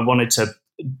one I wanted to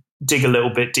dig a little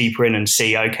bit deeper in and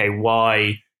see, okay,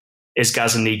 why is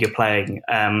Gazzaniga playing?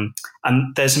 And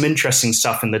there's some interesting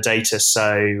stuff in the data.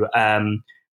 So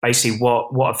basically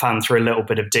what I found through a little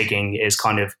bit of digging is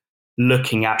kind of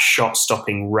looking at shot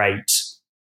stopping rate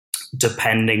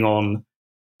depending on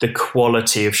the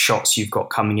quality of shots you've got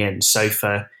coming in. So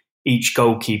for each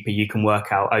goalkeeper, you can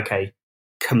work out, okay,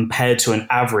 compared to an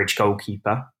average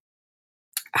goalkeeper,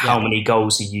 how many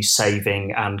goals are you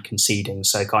saving and conceding?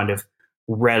 So kind of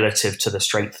relative to the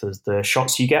strength of the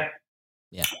shots you get.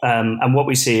 Yeah. And what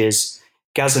we see is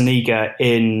Gazzaniga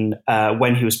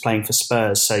when he was playing for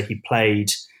Spurs, so he played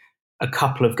a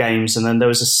couple of games, and then there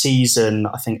was a season,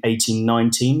 I think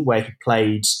 18-19, where he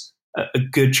played a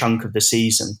good chunk of the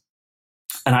season.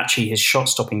 And actually his shot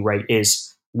stopping rate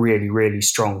is really, really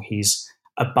strong. He's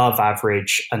above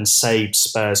average and saved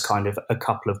Spurs kind of a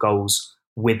couple of goals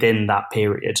within that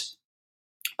period.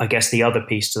 I guess the other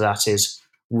piece to that is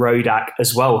Rodak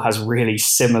as well has really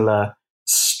similar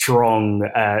strong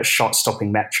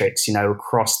shot-stopping metrics,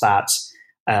 across that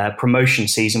promotion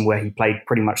season where he played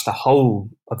pretty much the whole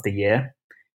of the year.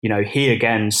 He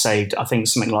again saved, I think,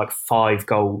 something like 5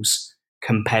 goals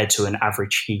compared to an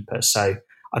average keeper. So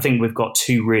I think we've got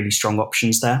 2 really strong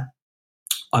options there.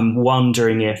 I'm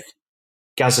wondering if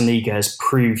Gazzaniga has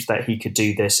proved that he could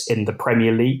do this in the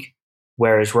Premier League,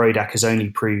 whereas Rodak has only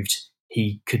proved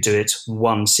he could do it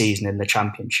one season in the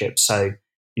Championship. So,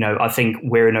 I think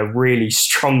we're in a really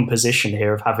strong position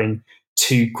here of having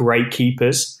 2 great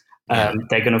keepers. They're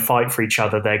going to fight for each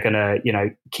other. They're going to,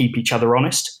 keep each other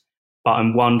honest. But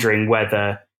I'm wondering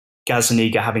whether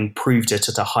Gazzaniga, having proved it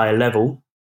at a higher level,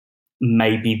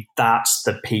 maybe that's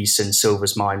the piece in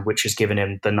Silva's mind, which has given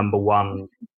him the number 1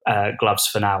 gloves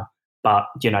for now. But,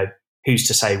 who's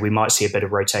to say? We might see a bit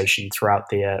of rotation throughout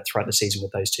the season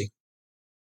with those 2.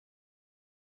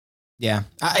 Yeah,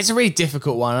 it's a really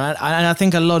difficult one. And I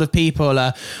think a lot of people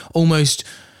are almost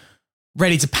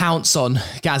ready to pounce on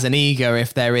Gazzaniga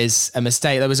if there is a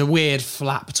mistake. There was a weird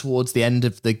flap towards the end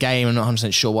of the game. I'm not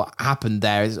 100% sure what happened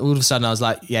there. All of a sudden I was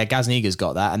like, yeah, Gazzaniga's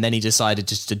got that. And then he decided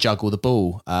just to juggle the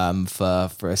ball for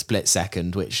a split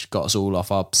second, which got us all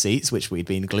off our seats, which we'd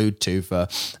been glued to for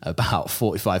about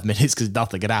 45 minutes because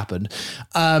nothing had happened.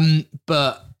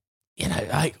 But,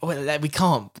 we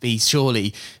can't be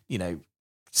surely,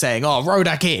 saying,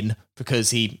 Rodak in,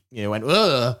 because he, went,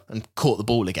 and caught the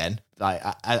ball again.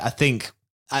 I think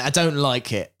I don't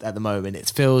like it at the moment. It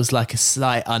feels like a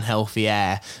slight unhealthy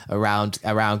air around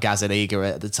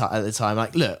Gazzaniga at the time.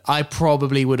 Like, look, I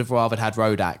probably would have rather had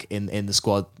Rodak in the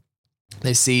squad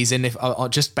this season, if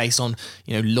just based on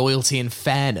loyalty and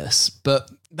fairness.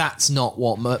 But that's not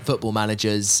what football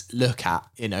managers look at,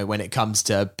 when it comes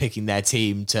to picking their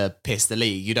team to piss the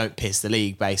league. You don't piss the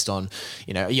league based on,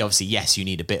 obviously, yes, you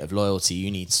need a bit of loyalty. You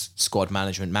need squad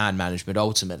management, man management.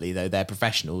 Ultimately, though, they're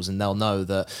professionals and they'll know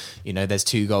that, there's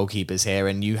 2 goalkeepers here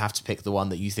and you have to pick the one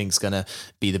that you think's going to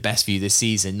be the best for you this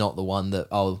season, not the one that,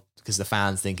 because the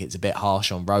fans think it's a bit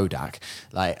harsh on Rodak,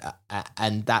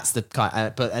 and that's the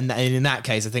kind. But in that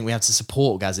case, I think we have to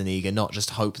support Gazzaniga, not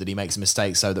just hope that he makes a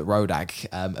mistake so that Rodak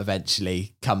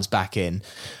eventually comes back in.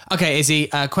 Okay, Izzy,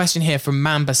 a question here from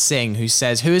Mamba Singh, who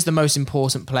says, "Who is the most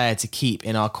important player to keep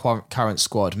in our current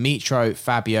squad? Mitro,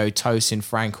 Fabio, Tosin,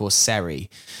 Frank, or Seri?"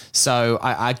 So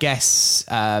I guess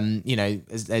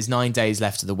there's 9 days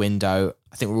left of the window.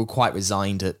 I think we're all quite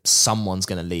resigned that someone's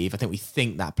going to leave. I think we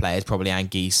think that player is probably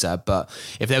Anguissa, but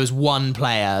if there was one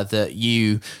player that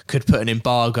you could put an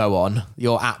embargo on,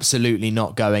 you're absolutely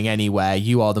not going anywhere.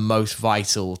 You are the most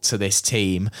vital to this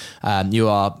team. You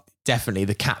are definitely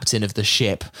the captain of the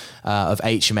ship of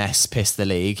HMS Piss the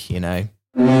League,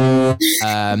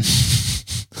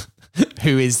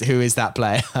 Who is that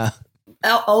player?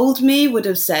 Old me would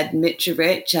have said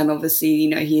Mitrovic, and obviously,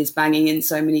 he is banging in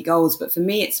so many goals. But for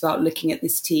me, it's about looking at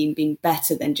this team being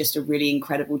better than just a really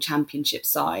incredible championship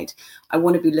side. I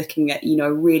want to be looking at,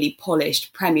 a really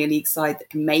polished Premier League side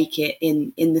that can make it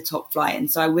in the top flight.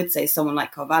 And so I would say someone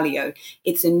like Carvalho,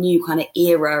 it's a new kind of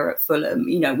era at Fulham.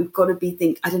 We've got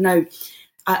to I don't know,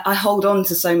 I hold on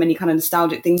to so many kind of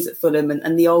nostalgic things at Fulham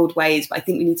and the old ways, but I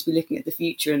think we need to be looking at the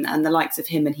future and the likes of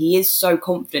him. And he is so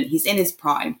confident. He's in his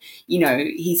prime.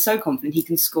 He's so confident. He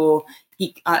can score.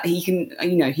 He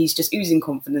can. He's just oozing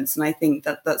confidence. And I think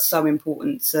that that's so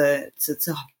important to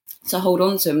hold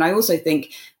on to him. And I also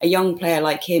think a young player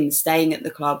like him staying at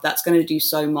the club, that's going to do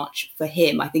so much for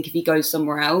him. I think if he goes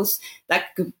somewhere else,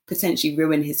 that could potentially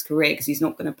ruin his career because he's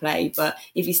not going to play. But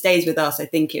if he stays with us, I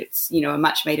think it's, a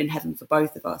match made in heaven for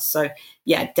both of us. So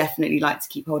yeah, definitely like to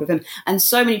keep hold of him. And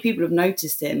so many people have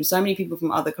noticed him. So many people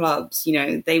from other clubs,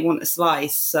 they want a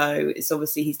slice. So it's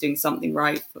obviously he's doing something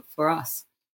right for us.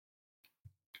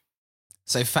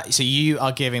 So you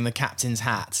are giving the captain's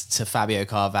hat to Fabio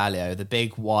Carvalho, the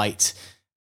big white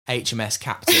HMS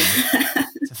captain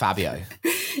to Fabio.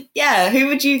 Yeah, who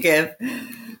would you give?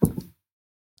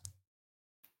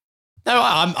 No,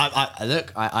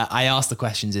 I asked the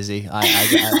questions, Izzy.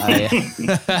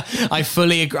 I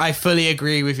fully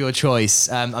agree with your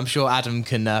choice. I'm sure Adam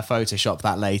can Photoshop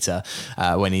that later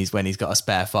when he's got a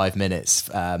spare 5 minutes.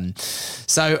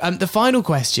 So the final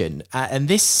question, and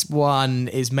this one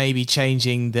is maybe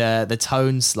changing the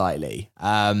tone slightly.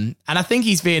 And I think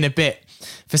he's being a bit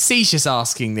facetious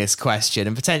asking this question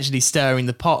and potentially stirring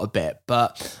the pot a bit,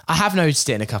 but I have noticed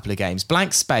it in a couple of games.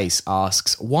 Blank Space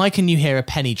asks, why can you hear a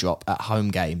penny drop at home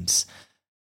games?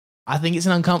 I think it's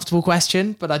an uncomfortable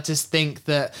question, but I think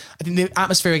the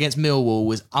atmosphere against Millwall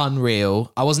was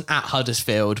unreal. I wasn't at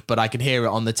Huddersfield, but I could hear it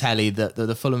on the telly that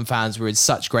the Fulham fans were in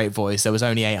such great voice. There was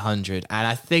only 800. And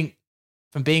I think,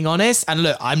 from being honest, and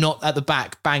look, I'm not at the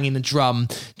back banging the drum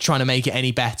trying to make it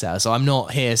any better. So I'm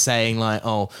not here saying like,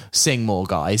 oh, sing more,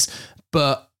 guys.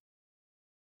 But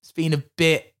it's been a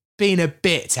bit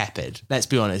tepid, let's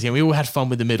be honest. We all had fun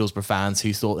with the Middlesbrough fans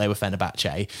who thought they were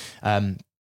Fenerbahce.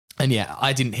 And yeah,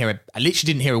 I literally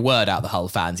didn't hear a word out of the Hull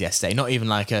fans yesterday. Not even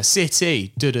like a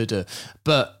City,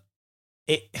 But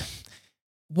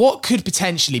what could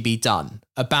potentially be done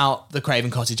about the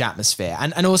Craven Cottage atmosphere?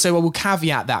 And also, we'll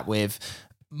caveat that with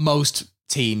most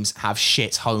teams have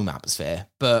shit home atmosphere.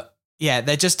 But yeah,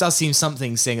 there just does seem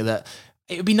something, Singer, that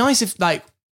it would be nice if like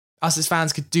us as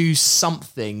fans could do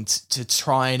something to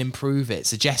try and improve it.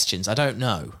 Suggestions, I don't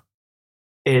know.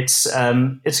 It's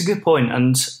a good point,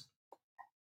 and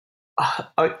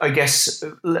I guess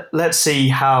let's see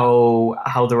how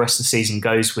the rest of the season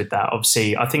goes with that.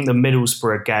 Obviously, I think the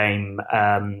Middlesbrough game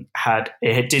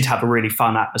did have a really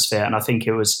fun atmosphere, and I think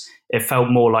it felt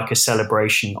more like a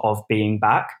celebration of being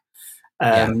back.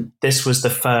 This was the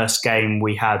first game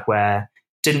we had where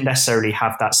didn't necessarily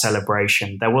have that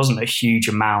celebration. There wasn't a huge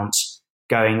amount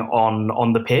going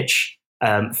on the pitch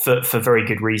for very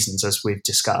good reasons, as we've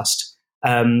discussed.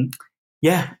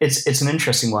 It's an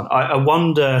interesting one. I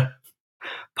wonder.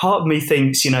 Part of me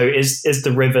thinks, is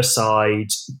the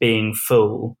Riverside being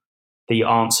full the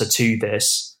answer to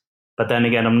this? But then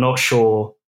again, I'm not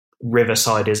sure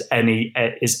Riverside is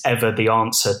ever the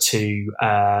answer to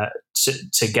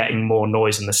getting more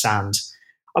noise in the stand.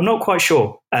 I'm not quite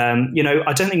sure. I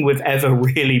don't think we've ever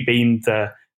really been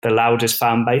the loudest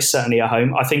fan base, certainly at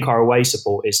home. I think our away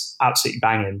support is absolutely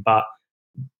banging, but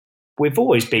we've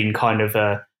always been kind of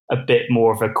a bit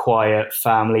more of a quiet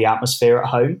family atmosphere at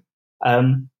home.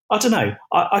 I don't know.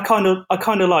 I kind of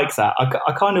like that.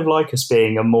 I kind of like us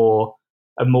being a more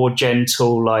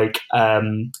gentle, like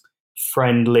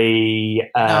friendly,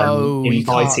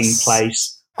 inviting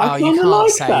place. I kind of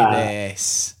like say that.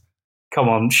 This. Come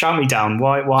on, shout me down.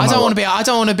 Why? I don't want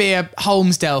to be a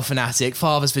Holmesdale fanatic,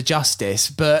 Fathers for Justice,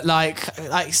 but like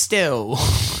still.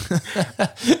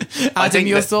 Adam,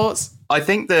 your thoughts? I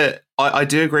think that I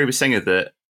do agree with Singer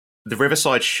that the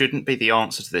Riverside shouldn't be the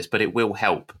answer to this, but it will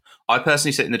help. I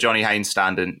personally sit in the Johnny Haynes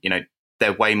stand and,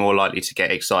 they're way more likely to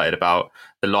get excited about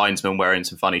the linesman wearing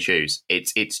some funny shoes.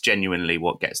 It's genuinely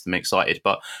what gets them excited.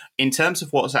 But in terms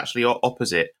of what's actually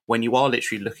opposite, when you are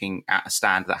literally looking at a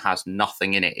stand that has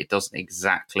nothing in it, it doesn't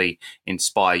exactly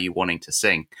inspire you wanting to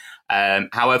sing.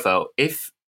 However,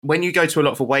 when you go to a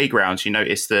lot of away grounds, you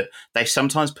notice that they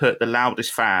sometimes put the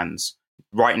loudest fans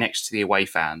right next to the away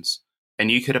fans. And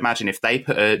you could imagine if they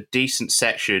put a decent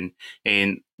section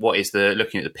in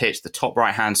looking at the pitch, the top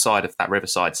right-hand side of that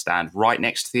Riverside stand, right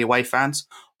next to the away fans,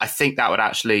 I think that would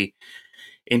actually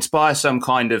inspire some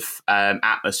kind of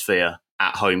atmosphere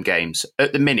at home games.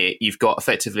 At the minute, you've got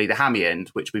effectively the hammy end,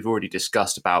 which we've already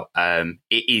discussed about.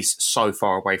 It is so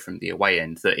far away from the away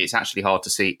end that it's actually hard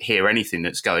to hear anything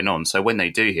that's going on. So when they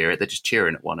do hear it, they're just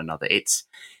cheering at one another.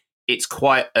 It's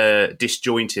quite a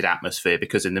disjointed atmosphere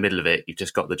because in the middle of it, you've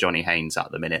just got the Johnny Haynes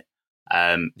at the minute.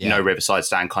 No Riverside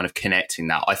stand kind of connecting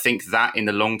that. I think that in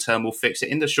the long term will fix it.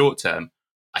 In the short term,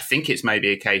 I think it's maybe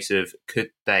a case of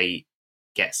could they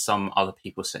get some other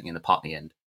people sitting in the Putney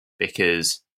end,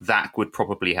 because that would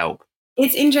probably help.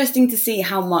 It's interesting to see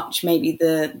how much maybe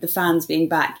the fans being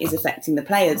back is affecting the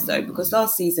players, though, because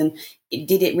last season,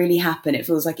 did it really happen? It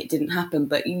feels like it didn't happen.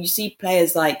 But you see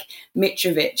players like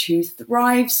Mitrovic who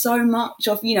thrive so much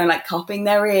off, like cupping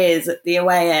their ears at the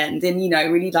away end and,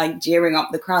 really like jeering up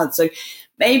the crowd. So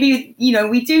maybe,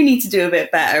 we do need to do a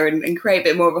bit better and create a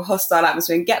bit more of a hostile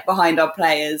atmosphere and get behind our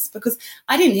players, because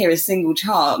I didn't hear a single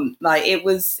chant. Like it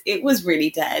was really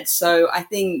dead. So I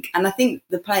think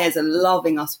the players are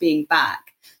loving us being back.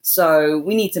 So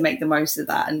we need to make the most of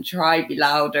that and try be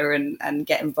louder and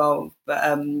get involved.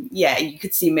 But you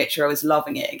could see Mitro was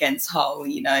loving it against Hull,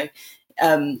 and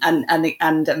at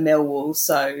Millwall.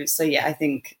 So yeah, I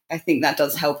think that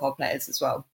does help our players as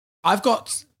well. I've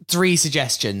got 3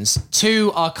 suggestions.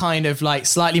 2 are kind of like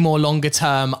slightly more longer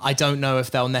term. I don't know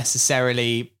if they'll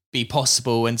necessarily be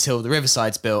possible until the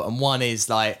Riverside's built. And 1 is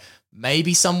like,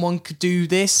 maybe someone could do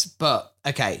this, but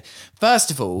okay.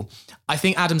 First of all, I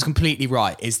think Adam's completely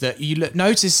right, is that you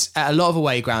notice at a lot of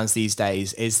away grounds these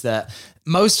days is that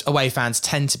most away fans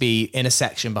tend to be in a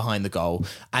section behind the goal.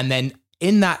 And then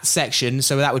in that section,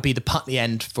 so that would be the Putney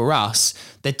end for us,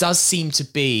 there does seem to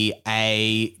be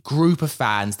a group of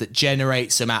fans that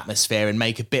generate some atmosphere and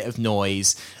make a bit of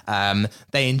noise.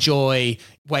 They enjoy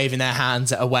waving their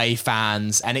hands at away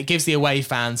fans, and it gives the away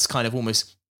fans kind of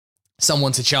almost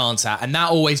someone to chant at, and that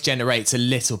always generates a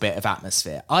little bit of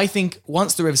atmosphere. I think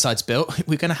once the Riverside's built,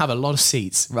 we're going to have a lot of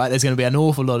seats, right? There's going to be an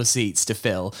awful lot of seats to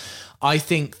fill. I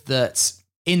think that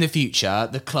in the future,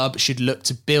 the club should look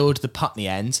to build the Putney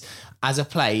end as a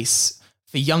place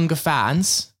for younger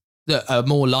fans that are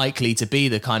more likely to be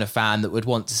the kind of fan that would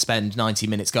want to spend 90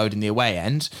 minutes going in the away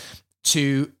end,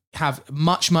 to have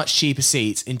much, much cheaper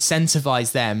seats,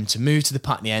 incentivize them to move to the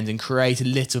Putney end and create a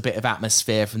little bit of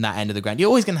atmosphere from that end of the ground. You're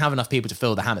always going to have enough people to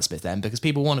fill the Hammersmith end because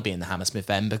people want to be in the Hammersmith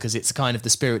end because it's kind of the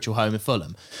spiritual home of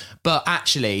Fulham. But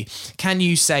actually, can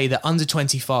you say that under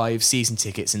 25 season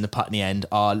tickets in the Putney end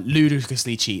are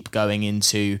ludicrously cheap going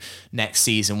into next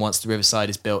season once the Riverside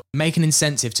is built? Make an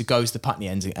incentive to go to the Putney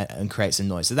end and create some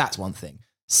noise. So that's one thing.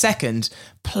 Second,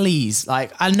 please,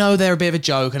 I know they're a bit of a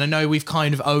joke and I know we've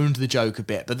kind of owned the joke a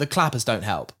bit, but the clappers don't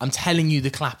help. I'm telling you, the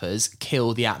clappers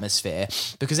kill the atmosphere,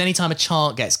 because anytime a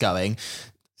chant gets going,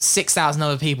 6,000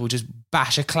 other people just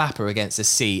bash a clapper against a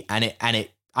seat, and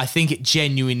I think it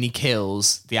genuinely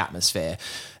kills the atmosphere.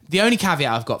 The only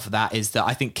caveat I've got for that is that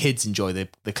I think kids enjoy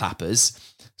the clappers.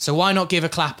 So why not give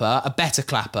a better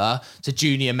clapper to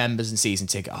junior members and season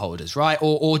ticket holders, right?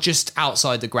 Or just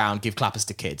outside the ground, give clappers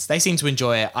to kids. They seem to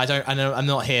enjoy it. I'm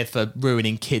not here for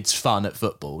ruining kids' fun at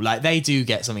football. They do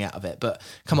get something out of it. But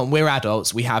come on, we're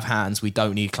adults. We have hands. We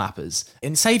don't need clappers.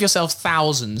 And save yourselves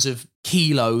thousands of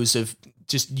kilos of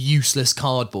just useless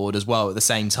cardboard as well at the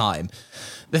same time.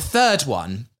 The third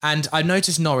one, and I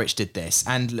noticed Norwich did this,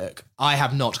 and look, I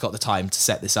have not got the time to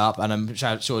set this up, and I'm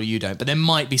sure you don't, but there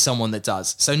might be someone that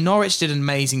does. So Norwich did an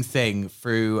amazing thing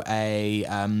through a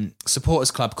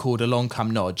supporters club called Along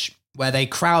Come Nodge, where they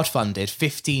crowdfunded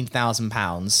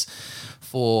 £15,000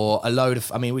 for a load of,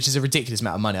 which is a ridiculous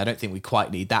amount of money. I don't think we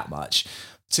quite need that much,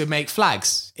 to make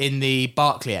flags in the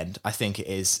Barclay end, I think it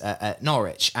is, at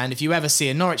Norwich. And if you ever see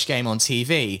a Norwich game on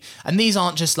TV, and these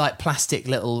aren't just like plastic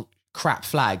little crap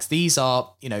flags, these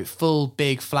are, full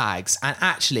big flags. And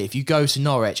actually, if you go to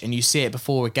Norwich and you see it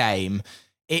before a game,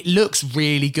 it looks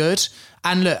really good.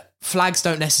 And look, flags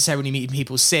don't necessarily mean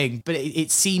people sing, but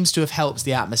it seems to have helped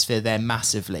the atmosphere there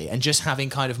massively. And just having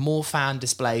kind of more fan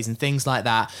displays and things like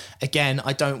that. Again,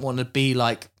 I don't want to be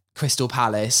like Crystal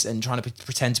Palace and trying to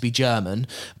pretend to be German,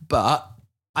 but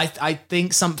I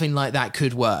think something like that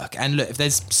could work. And look, if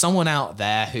there's someone out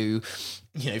there who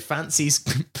fancies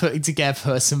putting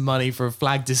together some money for a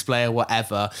flag display or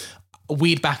whatever,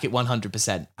 we'd back it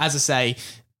 100%. As I say,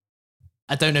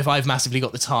 I don't know if I've massively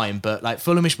got the time, but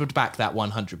Fulhamish would back that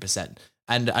 100%.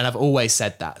 And I've always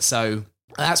said that. So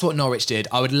that's what Norwich did.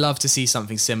 I would love to see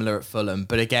something similar at Fulham.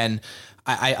 But again,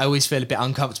 I always feel a bit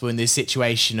uncomfortable in this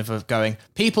situation of going,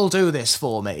 people do this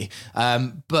for me.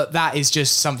 But that is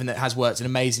just something that has worked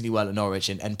amazingly well at Norwich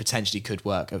and potentially could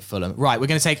work at Fulham. Right, we're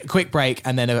going to take a quick break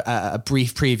and then a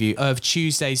brief preview of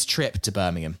Tuesday's trip to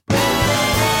Birmingham.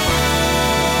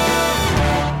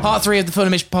 Part 3 of the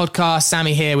Fulhamish podcast.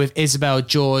 Sammy here with Isabel,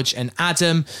 George and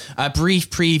Adam. A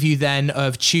brief preview then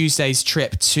of Tuesday's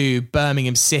trip to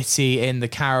Birmingham City in the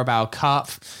Carabao Cup.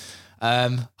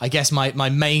 I guess my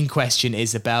main question,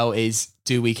 Isabel, is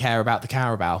do we care about the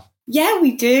Carabao? Yeah,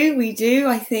 we do.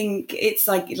 I think it's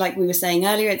like we were saying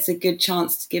earlier, it's a good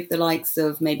chance to give the likes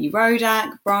of maybe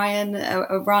Rodak, Brian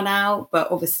a run out.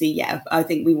 But obviously, yeah, I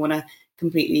think we want to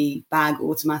completely bag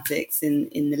automatics in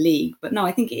the league. But no,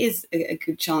 I think it is a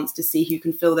good chance to see who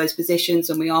can fill those positions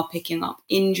when we are picking up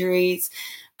injuries.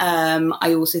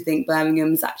 I also think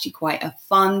Birmingham's actually quite a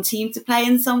fun team to play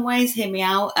in some ways. Hear me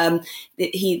out.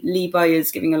 Lee Bowyer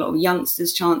is giving a lot of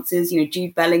youngsters chances. You know,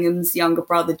 Jude Bellingham's younger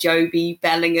brother, Joby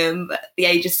Bellingham, at the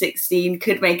age of 16,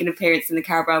 could make an appearance in the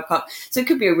Carabao Cup. So it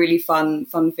could be a really fun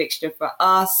fixture for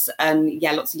us. And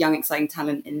yeah, lots of young, exciting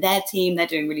talent in their team. They're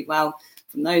doing really well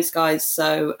from those guys.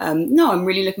 So no, I'm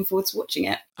really looking forward to watching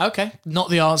it. Okay, not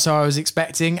the answer I was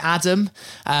expecting. Adam,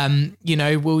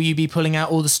 will you be pulling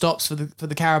out all the stops for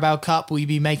the Carabao Cup? Will you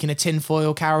be making a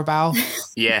tinfoil Carabao?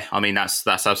 Yeah, I mean that's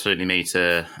absolutely me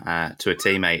to a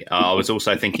teammate. I was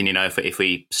also thinking, if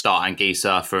we start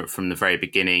Anguissa from the very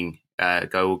beginning,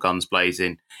 go all guns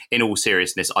blazing. In all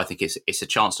seriousness, I think it's a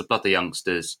chance to blood the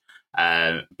youngsters,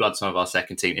 blood some of our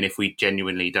second team, and if we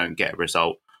genuinely don't get a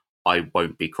result, I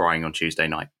won't be crying on Tuesday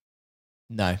night.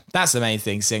 No, that's the main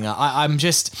thing, Singer. I'm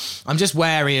just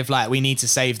wary of we need to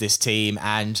save this team,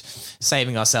 and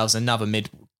saving ourselves another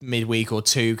midweek or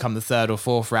two come the third or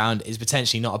fourth round is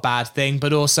potentially not a bad thing.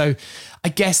 But also, I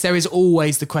guess there is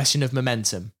always the question of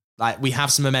momentum. We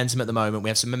have some momentum at the moment. We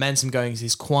have some momentum going into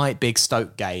this quite big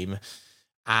Stoke game.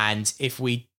 And if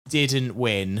we didn't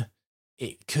win,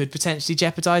 it could potentially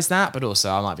jeopardise that. But also,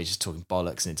 I might be just talking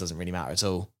bollocks and it doesn't really matter at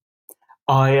all.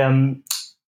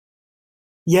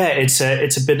 It's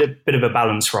a bit of a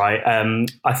balance, right?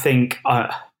 I think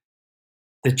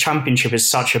the Championship is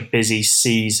such a busy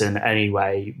season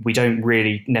anyway. We don't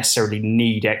really necessarily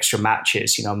need extra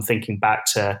matches. I'm thinking back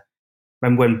to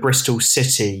when Bristol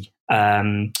City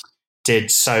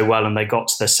did so well and they got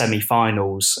to the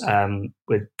semi-finals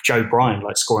with Joe Bryan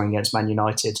scoring against Man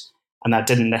United, and that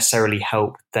didn't necessarily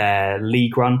help their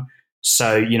league run.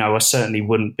 So, I certainly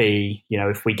wouldn't be,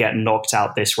 if we get knocked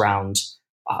out this round,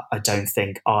 I don't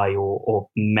think I or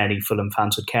many Fulham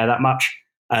fans would care that much.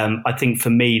 I think for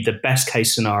me, the best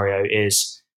case scenario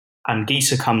is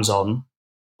Anguissa comes on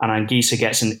and Anguissa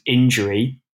gets an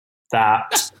injury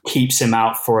that keeps him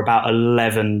out for about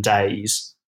 11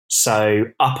 days. So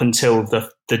up until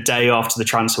the day after the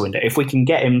transfer window, if we can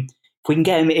get him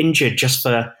injured just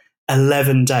for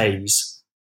 11 days,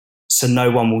 so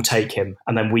no one will take him,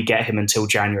 and then we get him until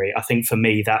January. I think for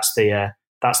me, that's the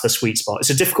sweet spot. It's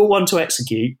a difficult one to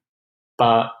execute,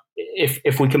 but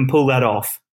if we can pull that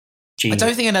off, genius. I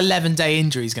don't think an 11-day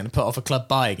injury is going to put off a club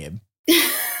buying him.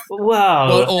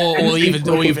 Well, or even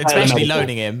especially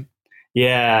loaning him.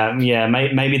 Yeah.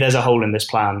 Maybe there's a hole in this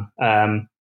plan.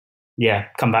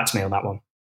 Come back to me on that one.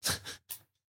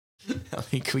 I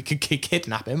mean, we could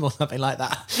kidnap him or something like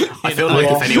that. I feel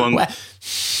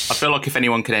like if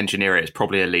anyone can engineer it, it's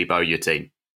probably a Lee Bowyer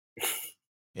team.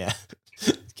 Yeah.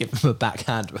 Give him a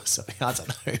backhand or something. I don't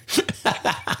know.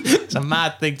 It's a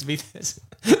mad thing to be. It's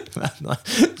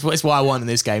what I want in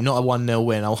this game, not a 1-0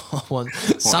 win. I want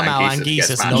somehow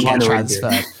Anguissa to not get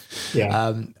transferred.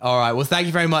 Yeah. All right. Well, thank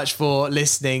you very much for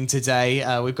listening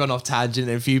today. We've gone off tangent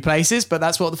in a few places, but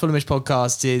that's what the Fulhamish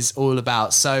podcast is all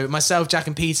about. So myself, Jack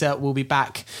and Peter will be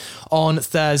back on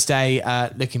Thursday,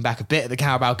 looking back a bit at the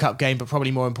Carabao Cup game, but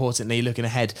probably more importantly, looking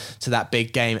ahead to that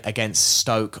big game against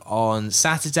Stoke on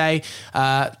Saturday.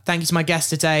 Thank you to my guest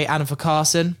today, Adam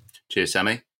Carson. Cheers,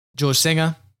 Sammy. George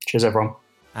Singer. Cheers, everyone.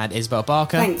 And Isabel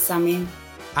Barker. Thanks, Sammy.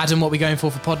 Adam, what are we going for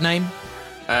pod name?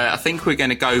 I think we're going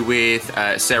to go with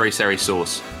Seri Seri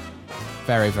Sauce.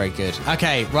 Very, very good.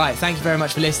 Okay, right. Thank you very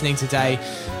much for listening today.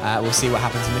 We'll see what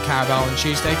happens in the Carabao on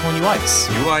Tuesday. Come on, you Whites.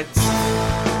 You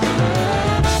Whites.